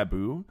kind of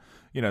taboo.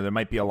 There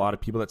might be a lot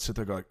of people that sit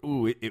there and go like,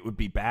 ooh, it would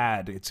be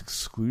bad. It's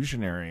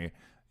exclusionary,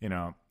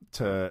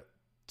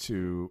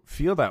 to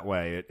feel that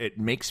way. It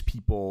makes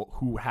people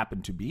who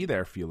happen to be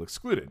there feel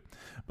excluded.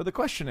 But the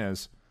question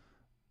is,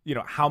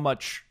 how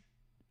much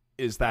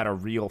is that a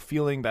real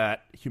feeling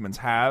that humans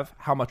have?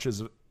 How much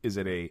is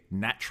it a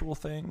natural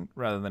thing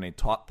rather than a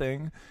taught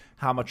thing?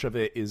 How much of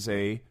it is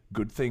a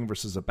good thing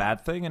versus a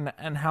bad thing?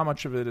 And how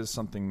much of it is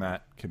something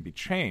that can be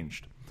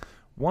changed?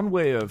 One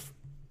way of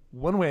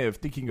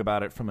thinking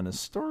about it from an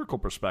historical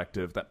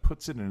perspective that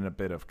puts it in a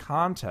bit of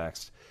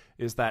context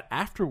is that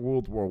after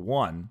World War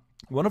I,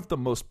 one of the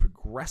most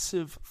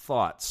progressive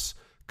thoughts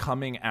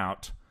coming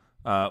out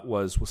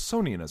was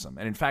Wilsonianism.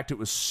 And in fact, it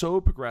was so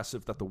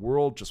progressive that the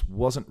world just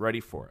wasn't ready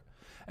for it.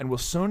 And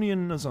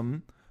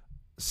Wilsonianism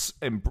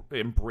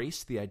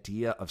embraced the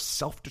idea of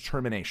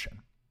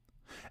self-determination.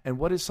 And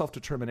what is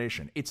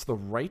self-determination? It's the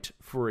right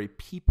for a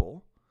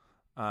people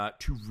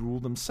to rule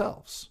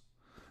themselves.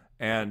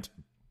 And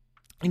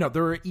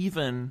there are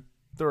even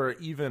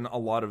a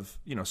lot of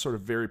sort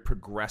of very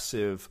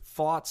progressive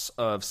thoughts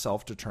of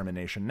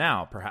self-determination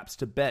now. Perhaps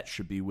Tibet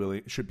should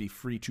be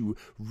free to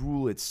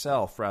rule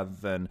itself rather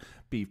than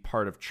be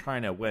part of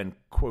China when,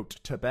 quote,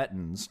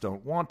 Tibetans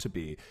don't want to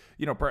be.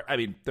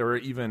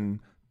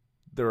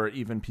 There are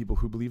even people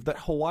who believe that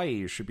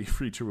Hawaii should be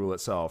free to rule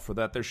itself, or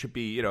that there should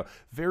be,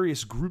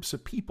 various groups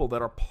of people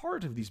that are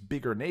part of these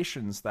bigger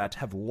nations that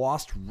have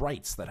lost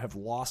rights, that have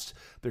lost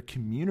their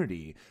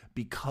community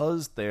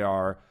because they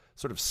are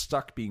sort of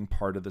stuck being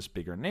part of this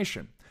bigger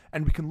nation.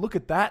 And we can look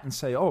at that and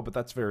say, oh, but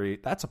that's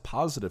a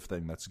positive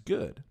thing. That's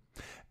good.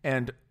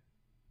 And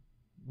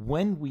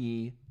when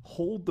we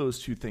hold those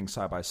two things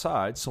side by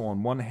side, so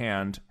on one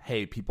hand,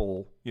 hey,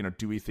 people,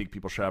 do we think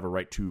people should have a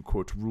right to,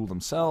 quote, rule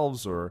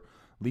themselves or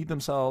lead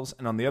themselves?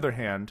 And on the other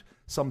hand,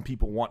 some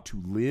people want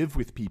to live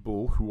with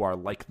people who are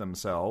like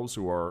themselves,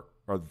 who are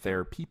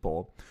their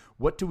people.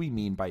 What do we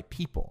mean by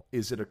people?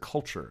 Is it a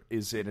culture?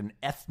 Is it an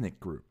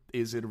ethnic group?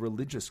 Is it a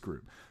religious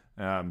group?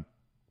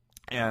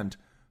 And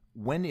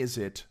when is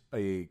it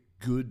a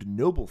good,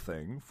 noble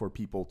thing for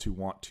people to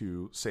want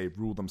to, say,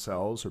 rule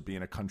themselves or be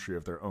in a country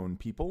of their own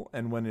people?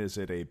 And when is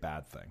it a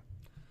bad thing?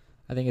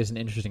 I think as an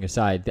interesting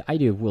aside, the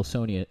idea of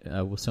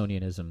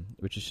Wilsonianism,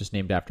 which is just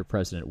named after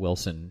President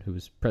Wilson, who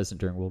was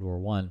president during World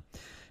War I,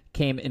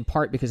 came in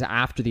part because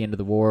after the end of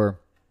the war,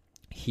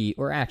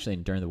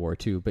 during the war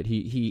too, but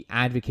he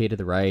advocated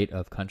the right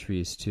of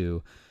countries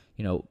to,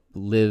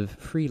 live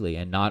freely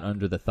and not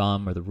under the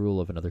thumb or the rule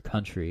of another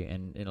country.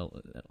 And a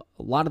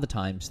lot of the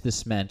times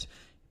this meant,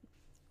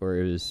 or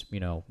it was,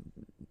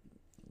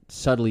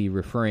 subtly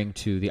referring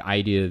to the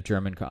idea of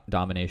German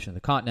domination of the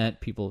continent.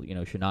 People,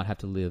 should not have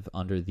to live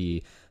under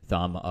the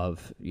thumb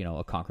of,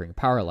 a conquering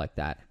power like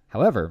that.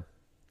 However,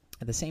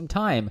 at the same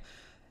time,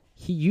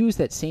 he used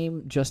that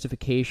same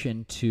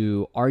justification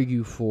to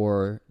argue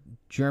for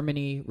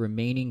Germany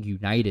remaining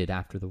united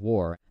after the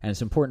war. And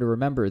it's important to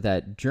remember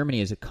that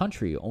Germany as a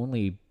country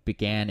only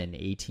began in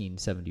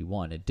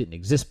 1871. It didn't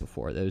exist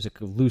before. There was a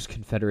loose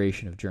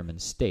confederation of German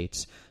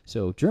states.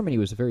 So Germany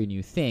was a very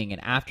new thing.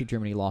 And after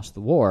Germany lost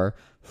the war,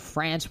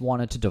 France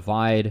wanted to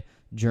divide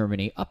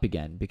Germany up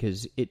again,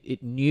 because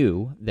it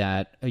knew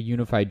that a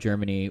unified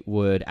Germany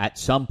would at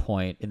some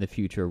point in the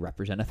future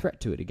represent a threat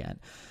to it again.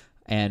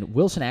 And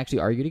Wilson actually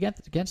argued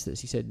against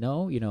this. He said,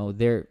 no,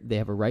 they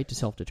have a right to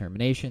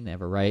self-determination. They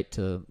have a right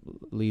to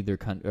lead their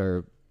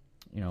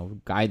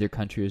guide their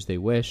country as they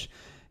wish.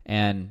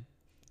 And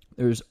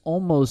there's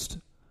almost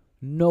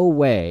no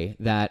way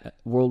that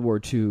World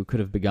War II could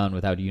have begun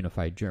without a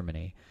unified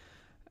Germany,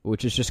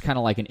 which is just kind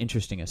of like an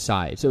interesting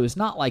aside. So it's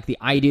not like the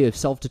idea of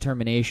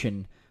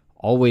self-determination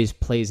always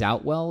plays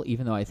out well,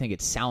 even though I think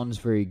it sounds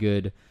very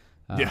good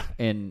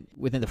and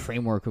within the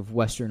framework of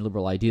Western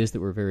liberal ideas that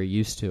we're very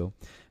used to.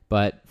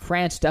 But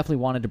France definitely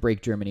wanted to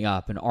break Germany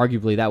up, and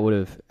arguably that would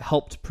have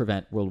helped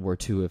prevent World War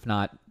II, if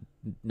not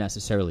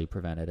necessarily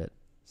prevented it.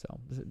 So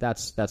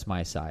that's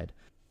my side.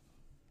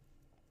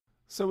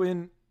 So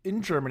in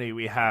Germany,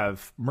 we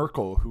have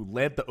Merkel, who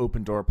led the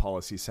open door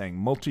policy, saying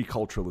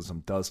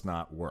multiculturalism does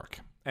not work.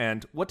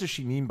 And what does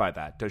she mean by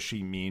that? Does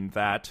she mean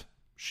that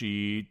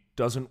she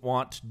doesn't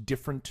want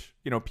different,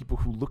 people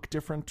who look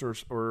different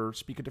or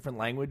speak a different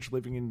language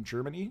living in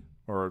Germany,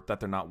 or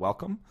that they're not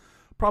welcome?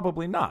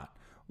 Probably not.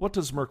 What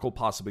does Merkel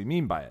possibly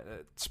mean by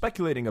it?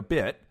 Speculating a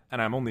bit,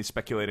 and I'm only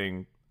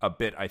speculating a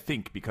bit, I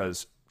think,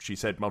 because she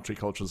said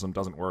multiculturalism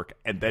doesn't work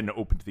and then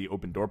opened the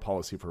open door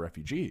policy for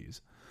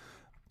refugees.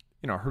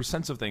 Her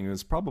sense of things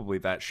is probably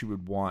that she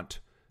would want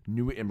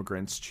new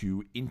immigrants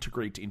to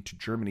integrate into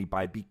Germany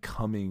by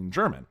becoming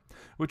German,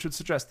 which would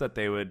suggest that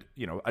they would,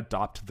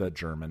 adopt the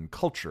German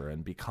culture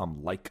and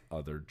become like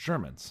other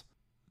Germans.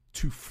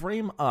 To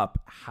frame up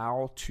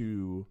how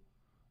to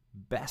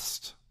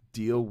best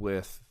deal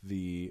with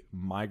the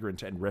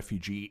migrant and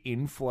refugee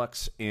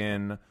influx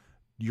in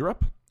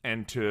Europe,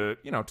 and to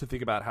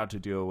think about how to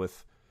deal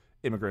with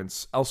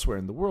immigrants elsewhere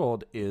in the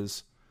world,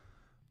 is,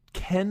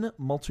 can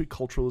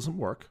multiculturalism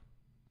work?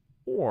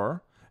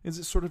 Or is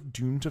it sort of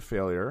doomed to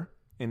failure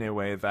in a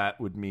way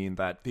that would mean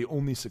that the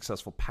only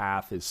successful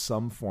path is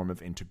some form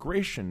of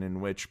integration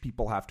in which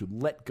people have to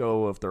let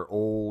go of their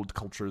old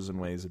cultures and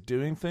ways of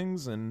doing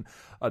things and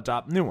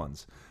adopt new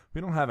ones?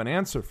 We don't have an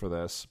answer for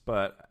this,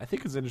 but I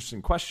think it's an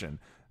interesting question.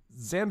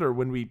 Xander,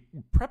 when we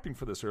were prepping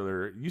for this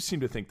earlier, you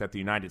seem to think that the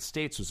United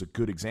States was a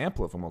good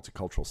example of a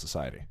multicultural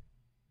society.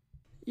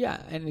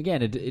 Yeah, and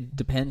again, it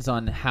depends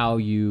on how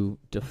you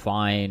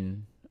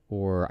define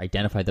or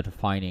identify the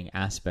defining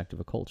aspect of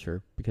a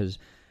culture, because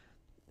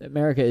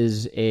America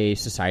is a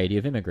society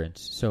of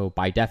immigrants. So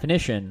by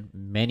definition,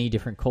 many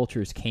different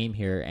cultures came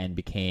here and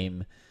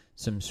became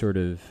some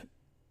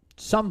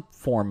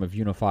form of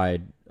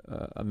unified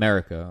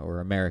America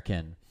or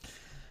American.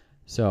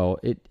 So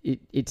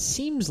it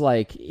seems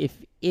like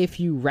if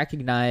you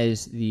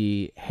recognize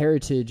the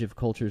heritage of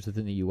cultures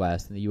within the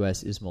U.S., then the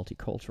U.S. is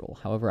multicultural.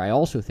 However, I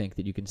also think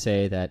that you can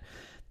say that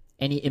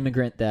any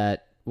immigrant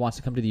that wants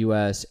to come to the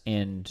U.S.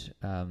 and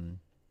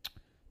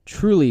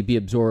truly be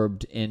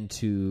absorbed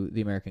into the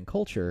American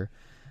culture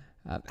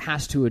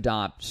has to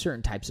adopt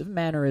certain types of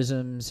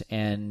mannerisms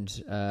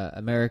and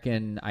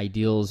American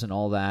ideals and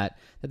all that.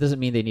 That doesn't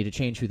mean they need to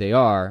change who they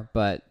are,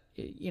 but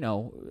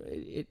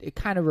it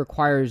kind of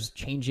requires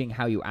changing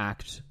how you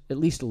act, at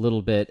least a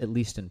little bit, at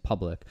least in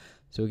public.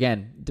 So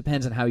again, it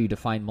depends on how you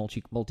define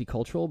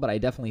multicultural, but I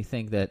definitely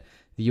think that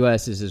the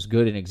U.S. is as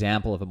good an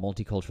example of a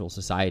multicultural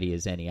society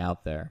as any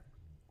out there.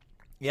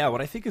 Yeah,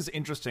 what I think is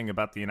interesting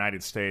about the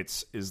United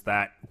States is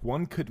that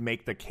one could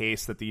make the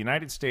case that the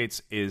United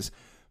States is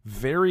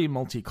very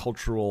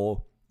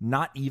multicultural,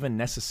 not even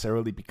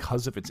necessarily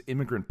because of its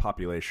immigrant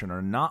population,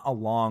 or not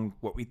along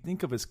what we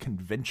think of as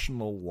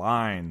conventional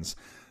lines,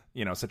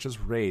 such as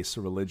race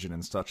or religion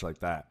and such like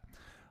that.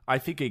 I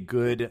think a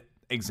good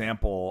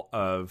example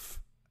of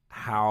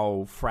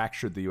how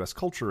fractured the U.S.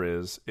 culture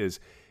is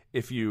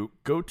if you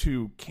go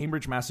to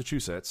Cambridge,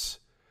 Massachusetts,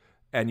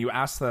 and you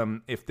ask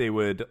them if they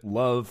would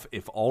love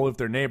if all of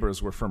their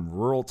neighbors were from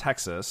rural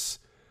Texas,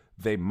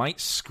 they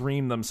might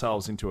scream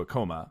themselves into a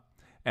coma.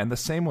 And the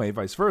same way,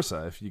 vice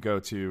versa. If you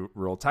go to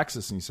rural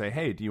Texas and you say,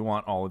 hey, do you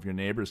want all of your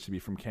neighbors to be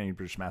from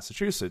Cambridge,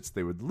 Massachusetts?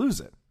 They would lose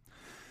it.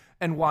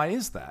 And why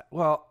is that?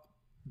 Well,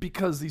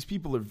 because these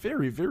people are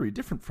very, very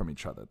different from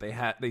each other.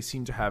 They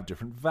seem to have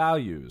different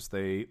values.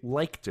 They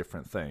like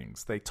different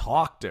things. They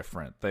talk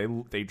different.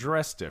 They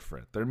dress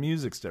different. Their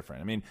music's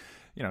different. I mean,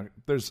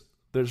 there's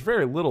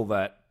very little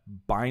that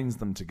binds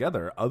them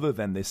together other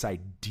than this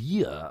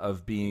idea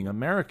of being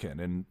American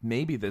and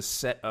maybe this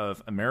set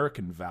of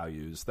American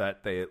values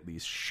that they at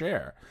least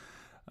share.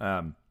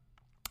 And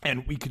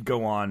we could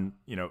go on,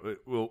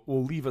 we'll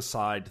leave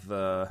aside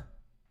for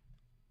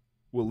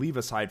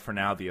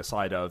now the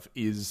aside of,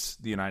 is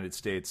the United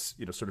States,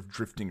 sort of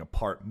drifting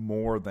apart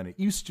more than it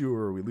used to,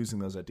 or are we losing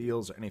those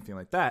ideals or anything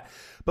like that?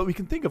 But we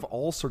can think of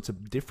all sorts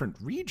of different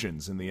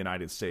regions in the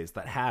United States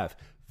that have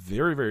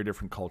very, very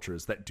different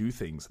cultures that do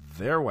things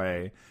their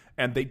way,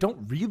 and they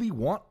don't really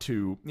want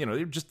to,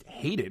 they just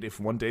hate it if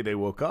one day they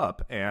woke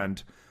up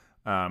and,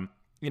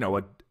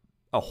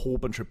 a whole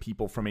bunch of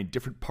people from a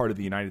different part of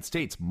the United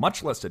States,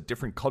 much less a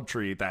different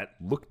country that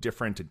look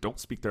different and don't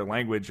speak their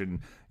language and,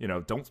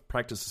 don't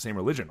practice the same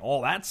religion,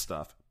 all that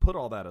stuff, put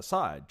all that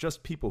aside,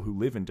 just people who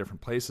live in different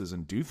places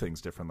and do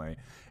things differently,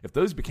 if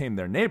those became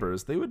their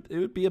neighbors, it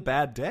would be a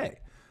bad day.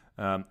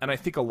 And I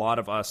think a lot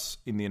of us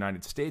in the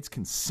United States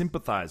can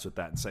sympathize with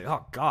that and say,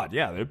 oh, God,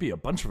 yeah, there'd be a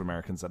bunch of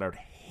Americans that I would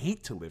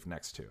hate to live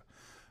next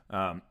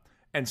to.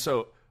 And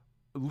so,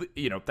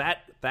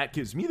 that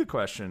gives me the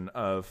question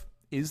of,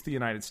 is the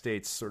United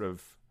States sort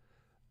of,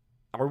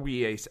 are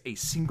we a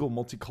single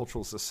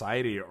multicultural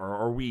society, or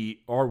are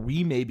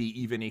we maybe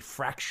even a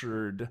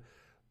fractured,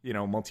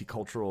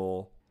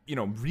 multicultural,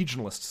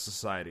 regionalist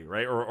society,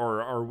 right?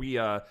 Or are we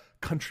a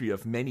country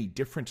of many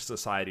different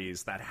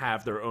societies that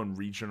have their own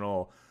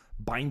regional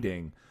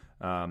binding,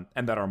 and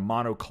that are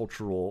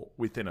monocultural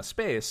within a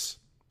space,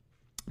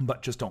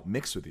 but just don't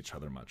mix with each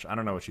other much? I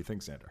don't know what you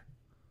think, Xander.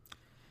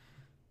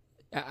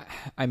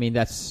 I mean,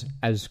 that's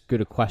as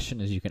good a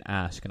question as you can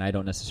ask, and I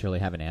don't necessarily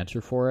have an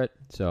answer for it.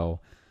 So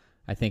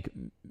I think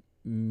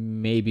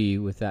maybe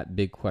with that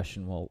big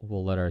question,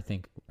 we'll let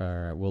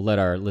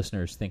our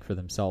listeners think for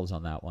themselves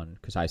on that one,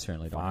 because I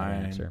certainly don't have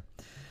an answer.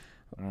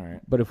 All right.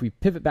 But if we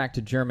pivot back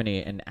to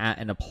Germany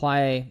and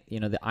apply,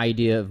 the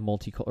idea of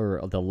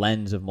or the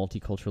lens of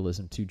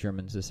multiculturalism to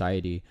German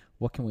society,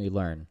 what can we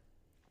learn?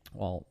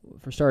 Well,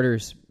 for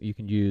starters, you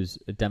can use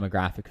a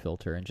demographic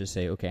filter and just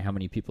say, okay, how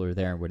many people are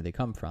there and where do they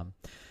come from?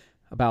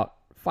 About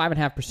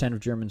 5.5% of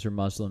Germans are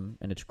Muslim,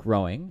 and it's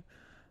growing.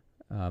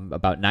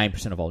 About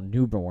 9% of all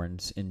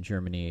newborns in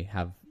Germany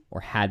have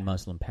or had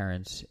Muslim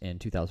parents in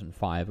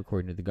 2005,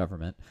 according to the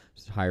government.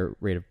 It's a higher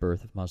rate of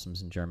birth of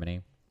Muslims in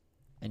Germany.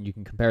 And you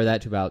can compare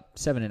that to about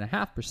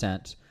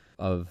 7.5%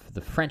 of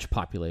the French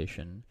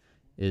population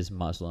is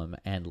Muslim,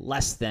 and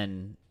less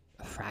than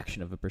a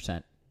fraction of a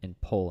percent in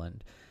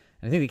Poland.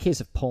 And I think the case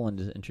of Poland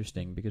is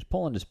interesting because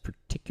Poland is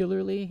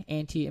particularly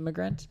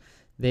anti-immigrant.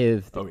 They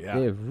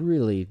have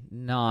really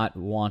not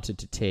wanted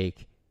to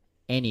take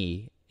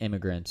any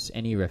immigrants,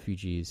 any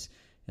refugees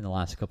in the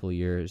last couple of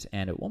years.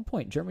 And at one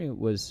point, Germany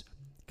was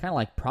kind of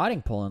like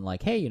prodding Poland,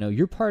 like, hey,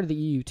 you're part of the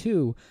EU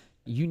too.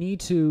 You need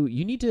to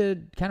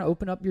kind of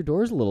open up your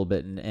doors a little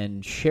bit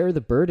and share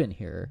the burden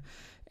here.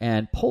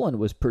 And Poland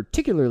was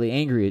particularly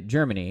angry at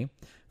Germany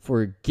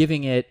for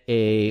giving it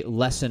a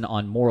lesson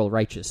on moral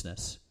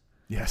righteousness.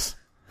 Yes.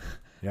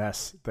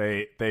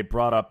 They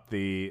brought up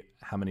the,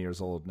 how many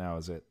years old now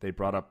is it? They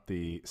brought up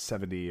the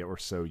 70 or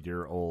so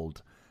year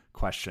old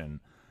question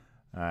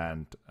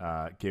and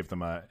gave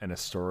them an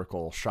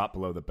historical shot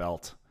below the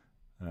belt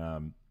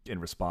in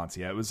response.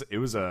 Yeah, it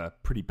was a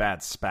pretty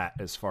bad spat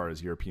as far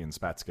as European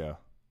spats go.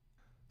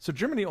 So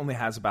Germany only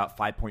has about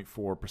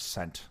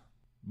 5.4%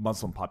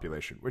 Muslim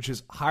population, which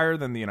is higher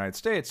than the United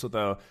States,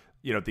 although,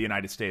 the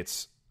United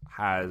States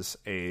has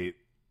a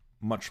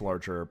much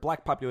larger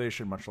Black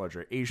population, much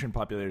larger Asian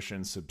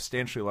population,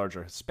 substantially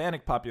larger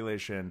Hispanic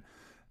population.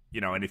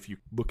 And if you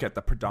look at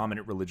the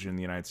predominant religion in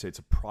the United States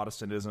of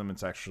Protestantism,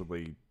 it's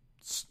actually,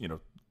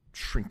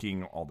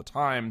 shrinking all the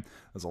time.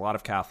 There's a lot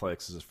of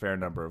Catholics. There's a fair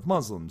number of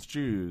Muslims,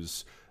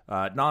 Jews,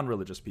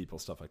 non-religious people,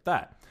 stuff like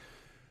that.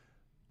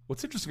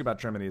 What's interesting about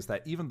Germany is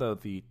that even though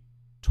the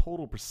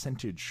total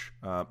percentage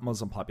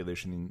Muslim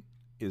population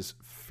is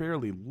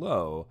fairly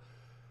low,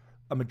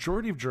 a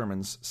majority of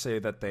Germans say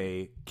that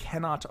they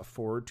cannot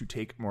afford to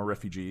take more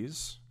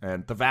refugees,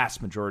 and the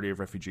vast majority of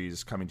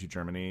refugees coming to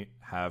Germany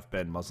have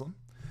been Muslim,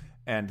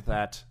 and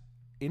that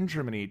in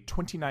Germany,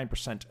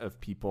 29% of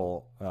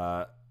people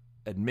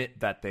admit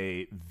that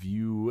they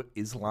view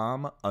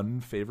Islam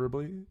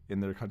unfavorably in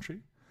their country,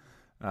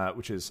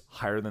 which is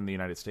higher than the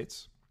United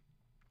States.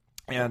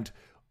 And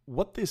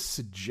what this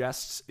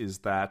suggests is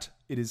that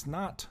it is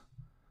not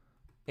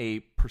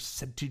a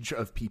percentage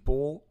of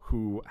people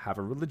who have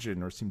a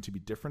religion or seem to be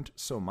different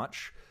so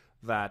much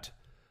that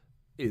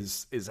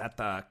is at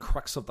the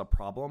crux of the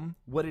problem.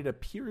 What it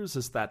appears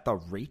is that the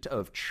rate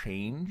of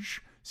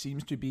change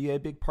seems to be a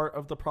big part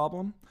of the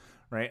problem,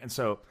 right? And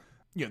so,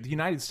 the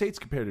United States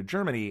compared to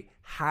Germany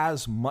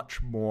has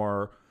much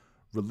more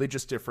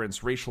religious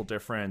difference, racial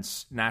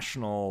difference,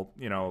 national,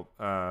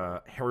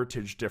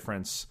 heritage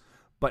difference,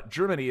 but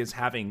Germany is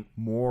having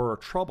more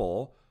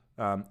trouble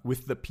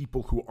with the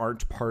people who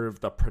aren't part of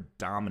the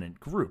predominant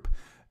group.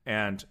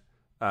 And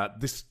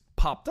this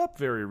popped up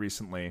very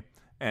recently,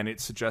 and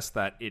it suggests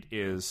that it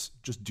is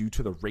just due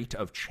to the rate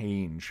of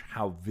change,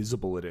 how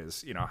visible it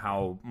is,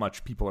 how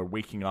much people are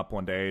waking up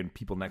one day and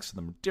people next to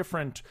them are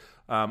different,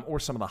 or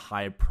some of the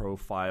higher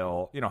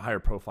profile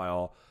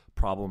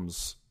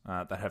problems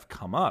that have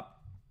come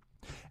up.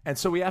 And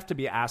so we have to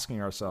be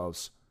asking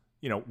ourselves,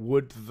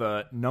 would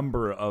the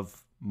number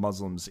of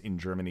Muslims in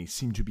Germany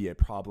seem to be a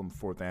problem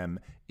for them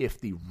if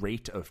the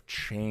rate of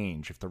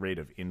change, if the rate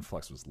of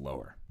influx was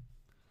lower?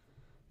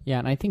 Yeah,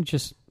 and I think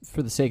just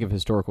for the sake of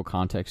historical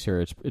context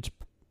here, it's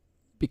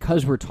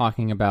because we're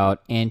talking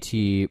about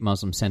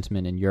anti-Muslim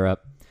sentiment in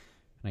Europe,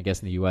 and I guess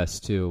in the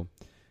U.S. too,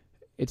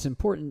 it's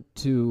important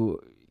to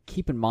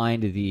keep in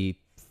mind the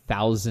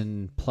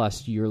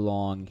 1,000+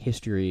 year-long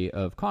history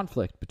of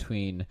conflict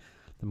between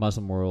the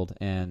Muslim world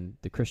and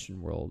the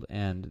Christian world.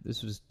 And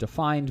this was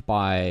defined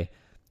by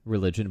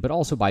religion, but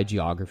also by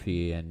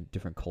geography and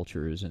different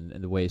cultures and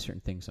the way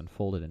certain things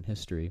unfolded in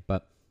history.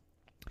 But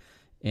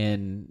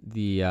in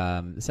the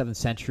 7th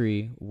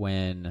century,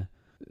 when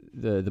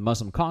the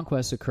Muslim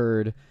conquest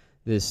occurred,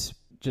 this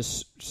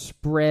just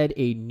spread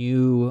a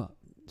new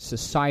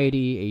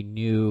society, a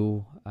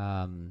new,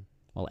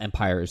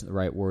 empire isn't the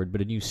right word,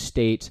 but a new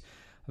state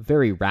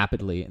very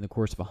rapidly in the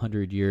course of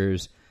 100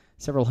 years.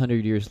 Several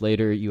hundred years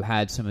later, you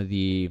had some of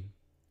the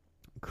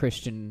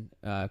Christian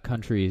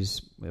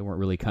countries, they weren't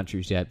really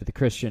countries yet, but the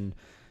Christian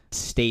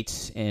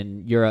states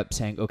in Europe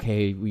saying,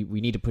 okay,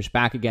 we need to push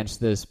back against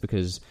this,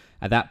 because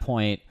at that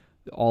point,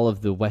 all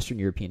of the Western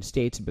European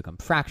states had become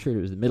fractured.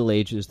 It was the Middle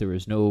Ages. There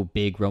was no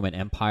big Roman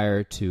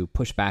Empire to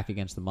push back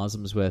against the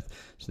Muslims with.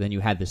 So then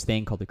you had this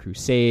thing called the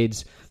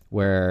Crusades,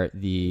 where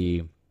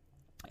the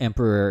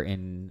emperor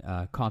in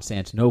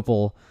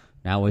Constantinople,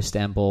 now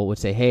Istanbul, would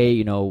say,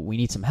 hey, we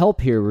need some help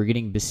here. We're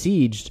getting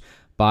besieged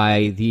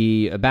by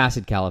the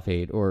Abbasid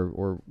Caliphate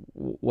or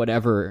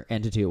whatever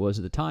entity it was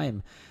at the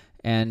time.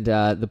 And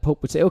the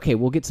Pope would say, okay,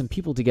 we'll get some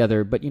people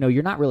together, but,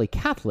 you're not really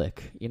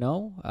Catholic,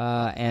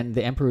 and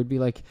the emperor would be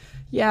like,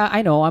 yeah,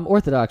 I know, I'm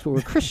Orthodox, but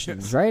we're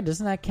Christians, right?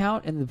 Doesn't that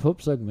count? And the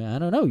Pope's like, man, I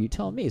don't know, you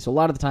tell me. So a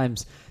lot of the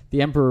times,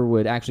 the emperor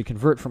would actually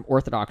convert from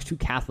Orthodox to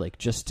Catholic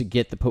just to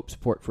get the Pope's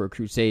support for a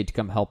crusade to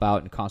come help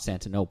out in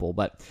Constantinople.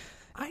 But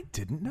I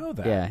didn't know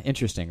that. Yeah,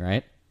 interesting,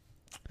 right?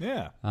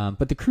 Yeah.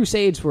 But the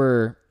Crusades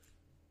were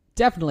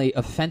definitely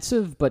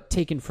offensive, but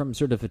taken from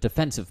sort of a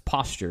defensive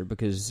posture,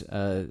 because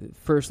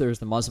first there was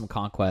the Muslim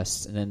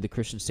conquests, and then the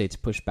Christian states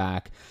pushed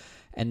back.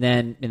 And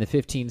then in the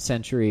 15th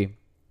century,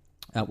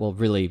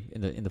 really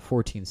in the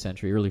 14th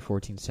century, early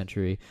 14th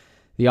century,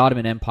 the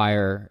Ottoman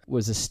Empire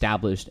was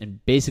established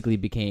and basically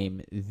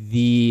became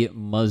the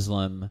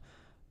Muslim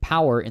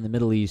power in the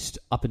Middle East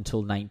up until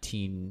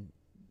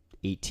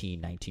 1918,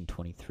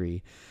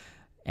 1923.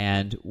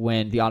 And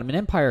when the Ottoman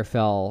Empire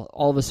fell,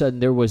 all of a sudden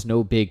there was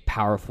no big,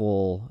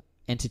 powerful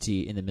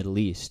entity in the Middle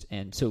East.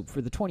 And so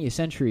for the 20th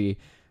century,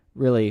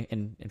 really,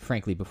 and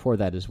frankly before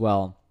that as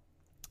well,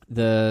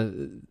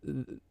 the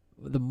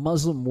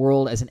Muslim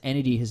world as an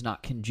entity has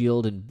not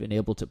congealed and been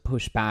able to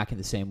push back in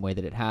the same way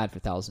that it had for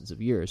thousands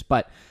of years.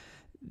 But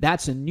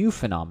that's a new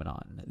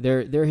phenomenon.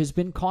 There has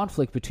been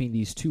conflict between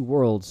these two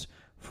worlds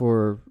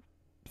for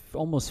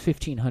almost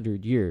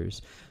 1,500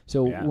 years.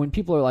 So when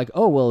people are like,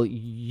 oh, well,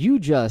 you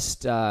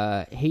just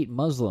hate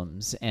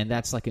Muslims, and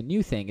that's like a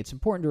new thing, it's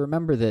important to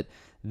remember that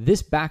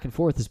this back and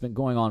forth has been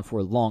going on for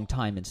a long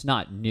time. It's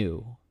not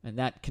new. And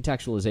that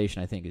contextualization,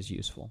 I think, is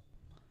useful.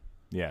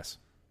 Yes.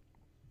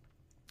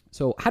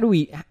 So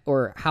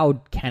how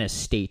can a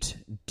state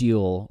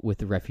deal with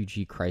the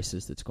refugee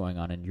crisis that's going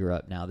on in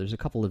Europe now? There's a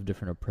couple of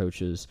different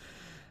approaches.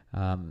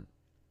 The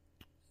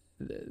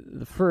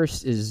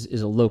first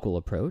is a local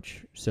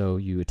approach. So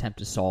you attempt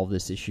to solve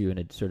this issue in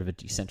a sort of a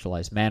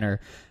decentralized manner.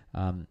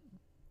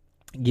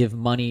 Give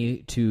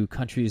money to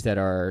countries that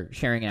are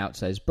sharing an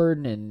outsized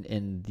burden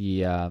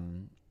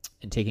in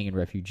taking in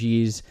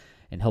refugees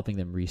and helping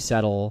them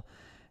resettle,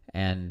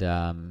 and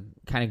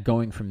kind of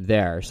going from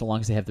there, so long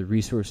as they have the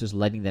resources,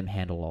 letting them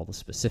handle all the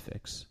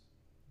specifics.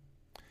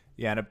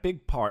 Yeah, and a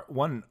big part,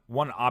 one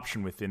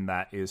option within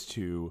that is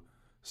to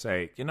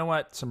say, you know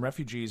what, some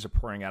refugees are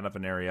pouring out of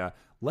an area.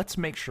 Let's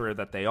make sure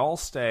that they all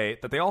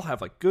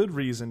have like good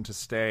reason to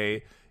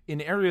stay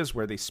in areas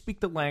where they speak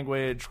the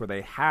language, where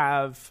they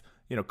have,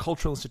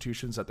 cultural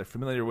institutions that they're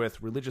familiar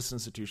with, religious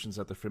institutions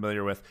that they're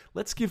familiar with.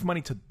 Let's give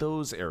money to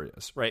those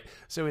areas, right?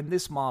 So in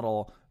this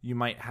model, you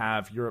might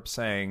have Europe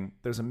saying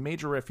there's a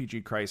major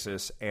refugee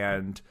crisis,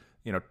 and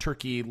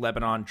Turkey,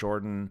 Lebanon,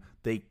 Jordan,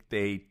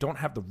 they don't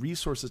have the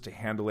resources to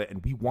handle it,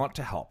 and we want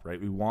to help, right?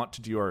 We want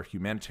to do our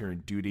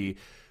humanitarian duty.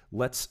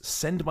 Let's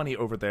send money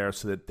over there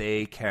so that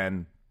they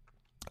can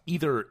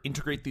either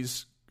integrate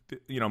these,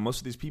 most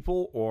of these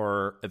people,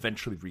 or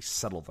eventually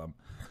resettle them.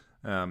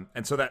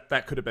 And so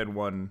that could have been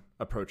one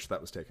approach that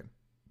was taken.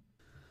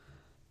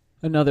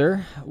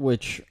 Another,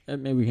 which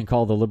maybe we can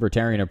call the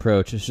libertarian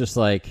approach, is just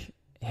like,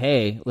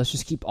 hey, let's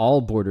just keep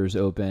all borders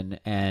open,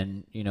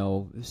 and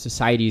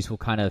societies will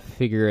kind of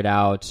figure it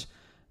out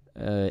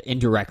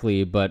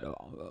indirectly, but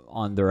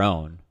on their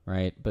own,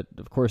 right? But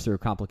of course, there are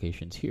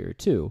complications here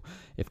too.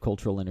 If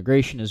cultural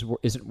integration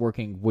isn't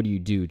working, what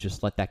do?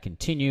 Just let that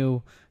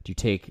continue? Do you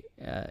take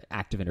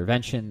active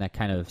intervention? That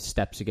kind of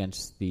steps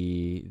against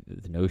the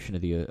notion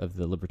of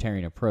the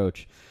libertarian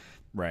approach,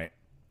 right?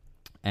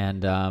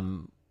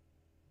 And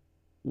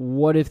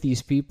what if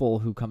these people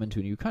who come into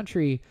a new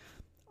country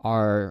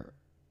are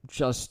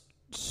just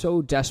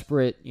so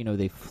desperate?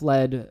 They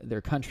fled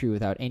their country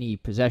without any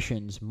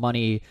possessions,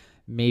 money,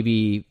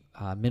 maybe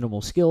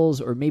minimal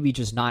skills, or maybe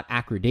just not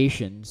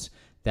accreditations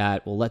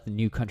that will let the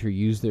new country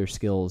use their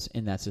skills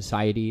in that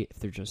society. If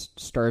they're just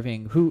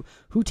starving,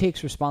 who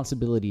takes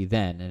responsibility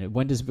then? And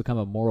when does it become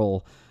a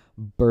moral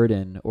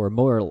burden or a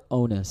moral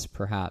onus,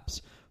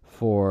 perhaps,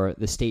 for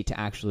the state to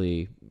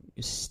actually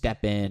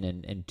step in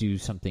and do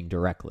something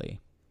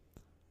directly?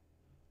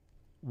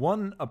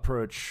 One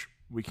approach,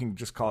 we can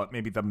just call it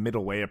maybe the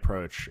middle way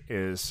approach,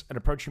 is an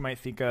approach you might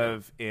think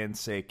of in,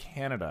 say,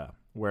 Canada,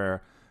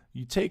 where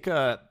you take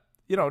not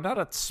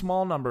a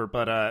small number,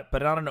 but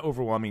not an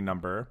overwhelming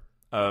number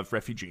of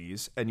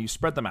refugees, and you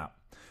spread them out.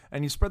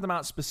 And you spread them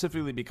out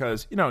specifically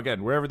because,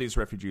 again, wherever these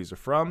refugees are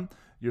from,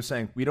 you're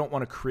saying we don't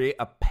want to create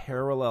a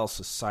parallel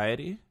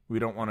society. We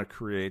don't want to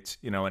create,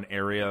 an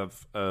area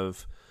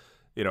of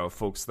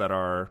folks that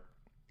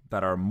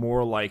are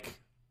more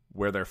like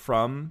where they're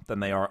from than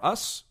they are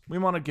us. We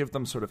want to give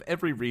them sort of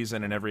every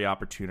reason and every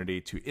opportunity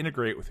to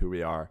integrate with who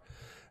we are.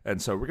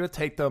 And so we're going to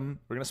take them,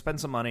 we're going to spend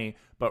some money,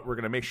 but we're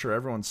going to make sure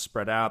everyone's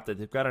spread out, that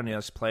they've got a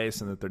nice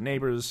place, and that their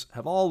neighbors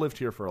have all lived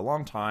here for a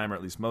long time, or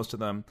at least most of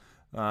them,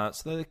 so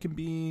that it can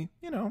be,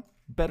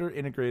 better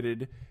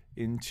integrated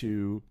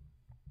into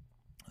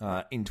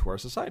our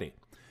society.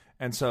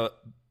 And so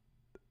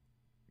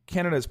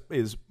Canada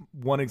is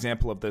one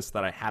example of this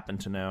that I happen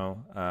to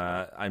know.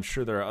 I'm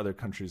sure there are other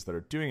countries that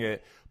are doing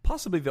it.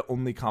 Possibly the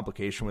only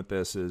complication with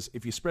this is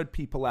if you spread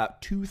people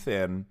out too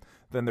thin,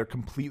 then they're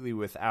completely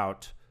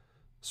without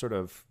sort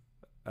of,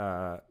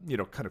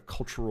 kind of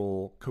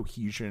cultural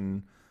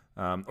cohesion,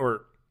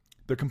 or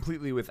they're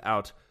completely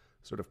without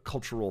sort of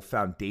cultural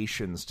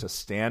foundations to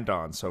stand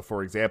on. So,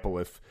 for example,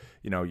 if,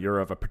 you're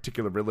of a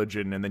particular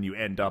religion and then you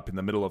end up in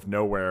the middle of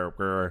nowhere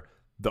where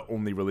the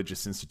only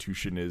religious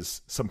institution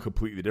is some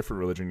completely different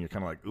religion, you're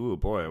kind of like, ooh,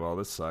 boy, well,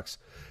 this sucks.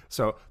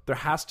 So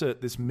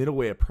this middle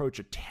way approach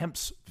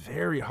attempts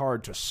very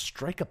hard to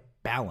strike a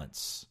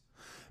balance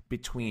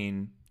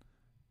between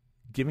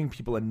giving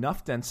people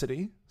enough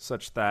density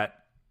such that,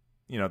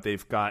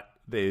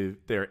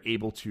 they're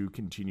able to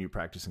continue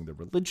practicing their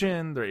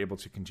religion, they're able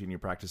to continue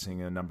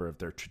practicing a number of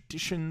their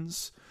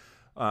traditions,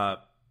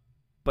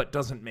 but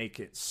doesn't make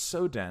it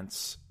so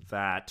dense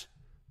that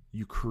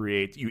you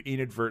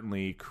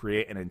inadvertently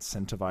create and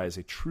incentivize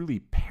a truly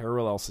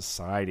parallel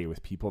society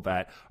with people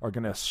that are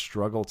going to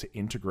struggle to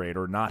integrate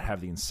or not have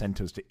the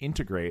incentives to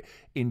integrate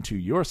into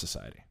your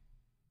society.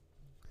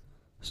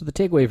 So the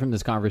takeaway from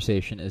this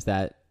conversation is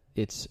that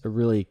it's a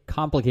really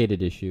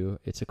complicated issue.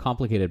 It's a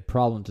complicated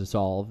problem to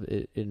solve.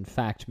 It, in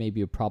fact, may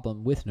be a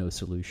problem with no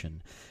solution.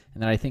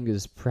 And that I think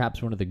is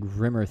perhaps one of the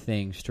grimmer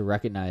things to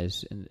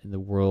recognize in the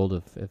world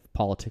of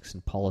politics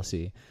and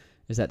policy,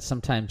 is that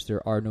sometimes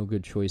there are no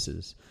good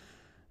choices.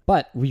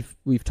 But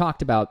we've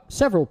talked about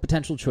several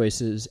potential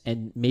choices,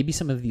 and maybe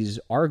some of these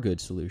are good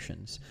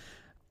solutions.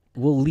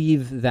 We'll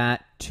leave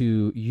that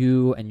to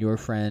you and your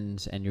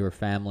friends and your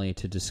family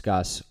to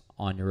discuss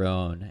on your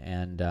own,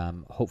 and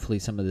hopefully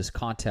some of this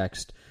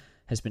context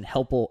has been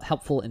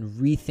helpful in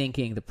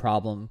rethinking the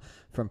problem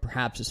from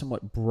perhaps a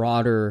somewhat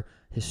broader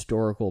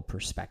historical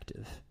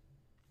perspective.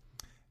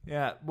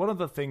 Yeah, one of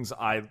the things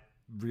I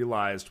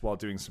realized while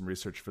doing some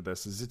research for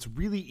this is it's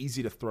really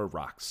easy to throw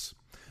rocks,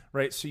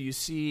 right? So you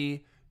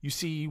see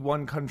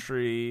one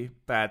country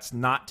that's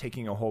not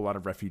taking a whole lot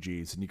of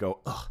refugees, and you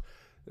go, oh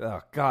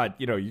God,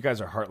 you guys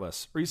are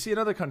heartless. Or you see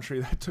another country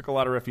that took a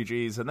lot of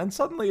refugees, and then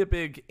suddenly a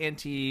big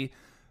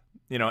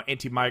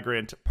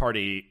anti-migrant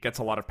party gets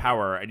a lot of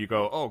power, and you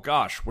go, oh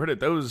gosh, where did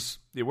those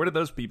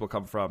people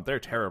come from? They're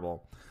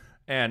terrible.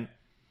 And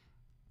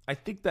I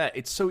think that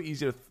it's so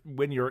easy to,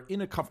 when you're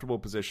in a comfortable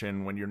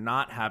position, when you're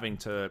not having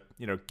to,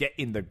 get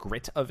in the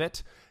grit of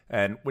it,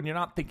 and when you're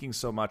not thinking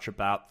so much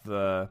about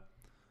the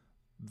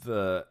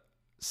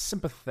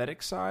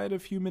sympathetic side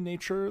of human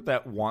nature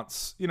that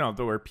wants,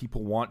 where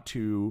people want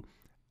to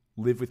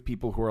live with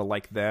people who are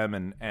like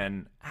them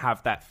and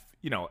have that,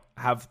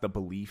 have the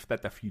belief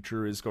that the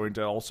future is going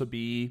to also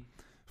be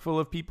full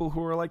of people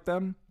who are like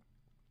them.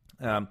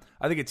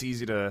 I think it's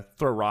easy to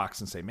throw rocks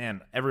and say, man,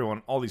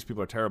 all these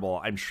people are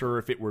terrible. I'm sure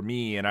if it were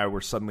me and I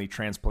were suddenly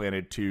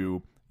transplanted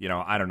to,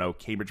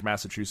 Cambridge,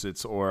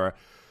 Massachusetts or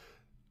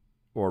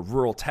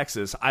rural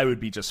Texas, I would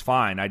be just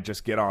fine. I'd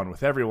just get on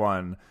with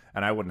everyone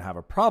and I wouldn't have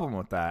a problem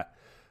with that.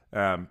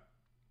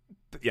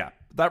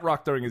 That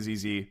rock throwing is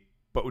easy,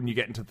 but when you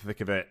get into the thick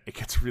of it, it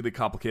gets really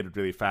complicated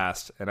really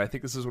fast. And I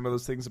think this is one of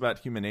those things about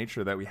human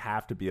nature that we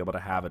have to be able to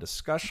have a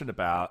discussion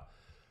about,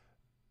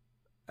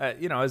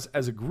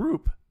 as a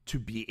group, to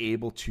be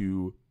able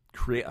to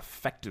create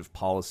effective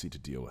policy to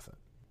deal with it.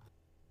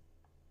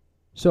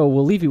 So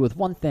we'll leave you with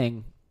one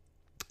thing.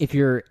 If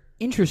you're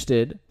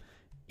interested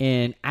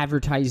in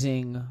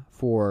advertising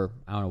for,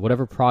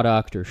 whatever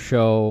product or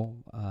show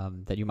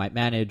that you might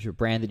manage or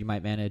brand that you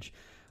might manage,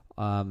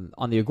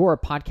 on the Agora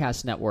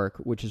Podcast Network,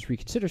 which is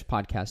Reconsider's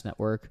podcast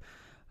network,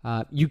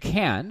 you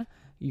can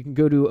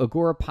go to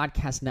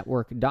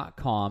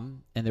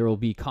agorapodcastnetwork.com, and there will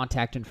be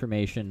contact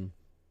information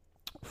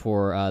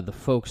for the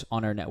folks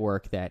on our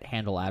network that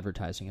handle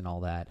advertising and all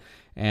that.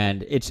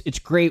 And it's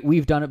great.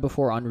 We've done it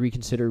before on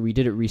Reconsider. We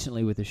did it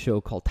recently with a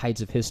show called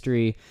Tides of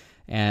History.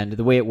 And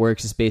the way it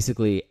works is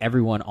basically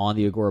everyone on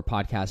the Agora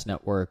Podcast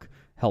Network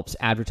helps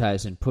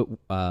advertise and bring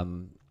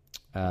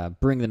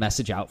the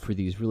message out for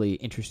these really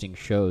interesting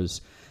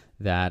shows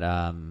that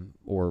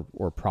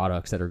or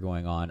products that are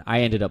going on.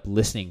 I ended up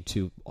listening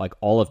to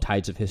all of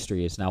Tides of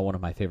History. It's now one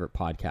of my favorite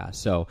podcasts.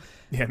 So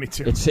yeah, me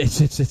too.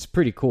 It's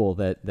pretty cool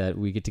that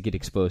we get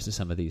exposed to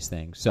some of these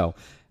things. So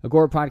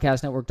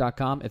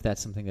agorapodcastnetwork.com if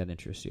that's something that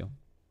interests you.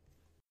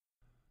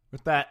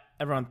 With that,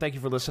 everyone, thank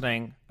you for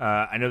listening.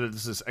 I know that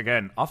this is,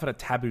 again, often a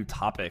taboo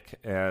topic,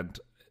 and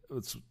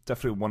it's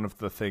definitely one of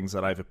the things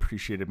that I've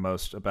appreciated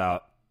most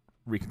about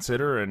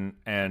Reconsider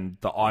and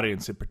the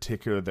audience in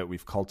particular that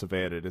we've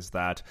cultivated is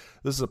that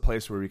this is a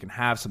place where we can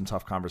have some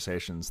tough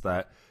conversations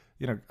that,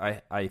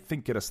 I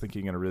think get us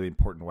thinking in a really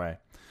important way.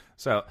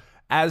 So,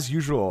 as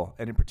usual,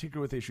 and in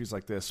particular with issues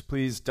like this,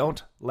 please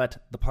don't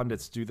let the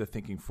pundits do the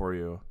thinking for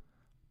you.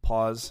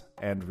 Pause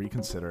and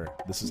reconsider.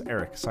 This is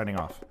Eric signing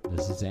off.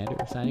 This is Andrew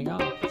signing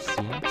off.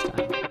 See you next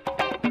time.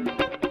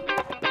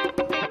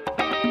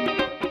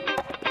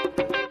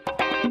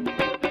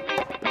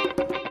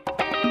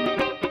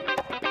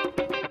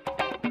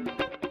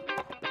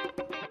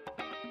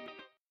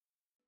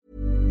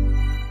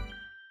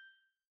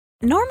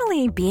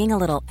 Normally, being a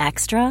little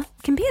extra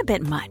can be a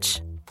bit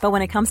much, but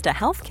when it comes to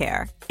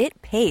healthcare, it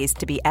pays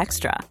to be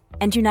extra.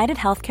 And United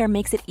Healthcare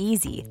makes it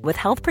easy with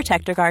Health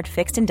Protector Guard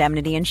fixed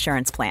indemnity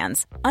insurance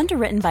plans.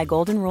 Underwritten by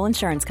Golden Rule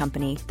Insurance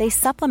Company, they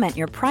supplement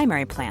your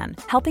primary plan,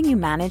 helping you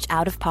manage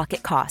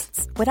out-of-pocket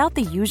costs without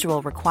the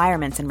usual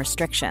requirements and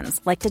restrictions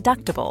like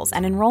deductibles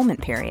and enrollment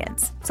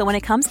periods. So when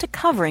it comes to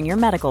covering your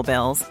medical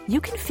bills,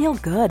 you can feel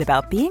good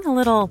about being a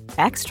little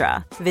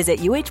extra. Visit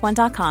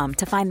UH1.com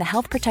to find the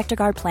Health Protector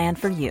Guard plan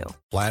for you.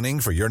 Planning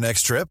for your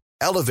next trip?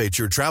 Elevate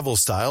your travel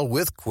style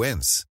with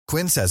Quince.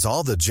 Quince has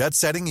all the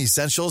jet-setting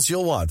essentials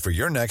you'll want for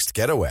your next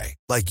getaway,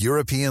 like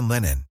European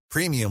linen,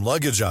 premium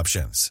luggage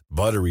options,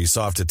 buttery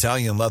soft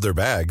Italian leather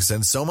bags,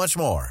 and so much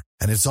more.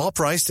 And it's all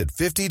priced at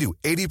 50 to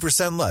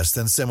 80% less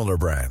than similar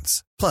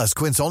brands. Plus,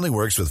 Quince only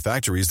works with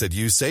factories that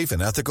use safe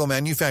and ethical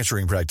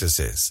manufacturing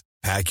practices.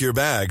 Pack your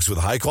bags with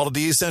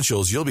high-quality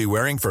essentials you'll be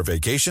wearing for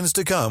vacations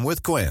to come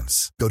with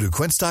Quince. Go to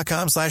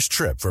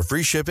quince.com/trip for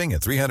free shipping and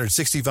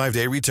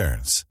 365-day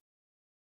returns.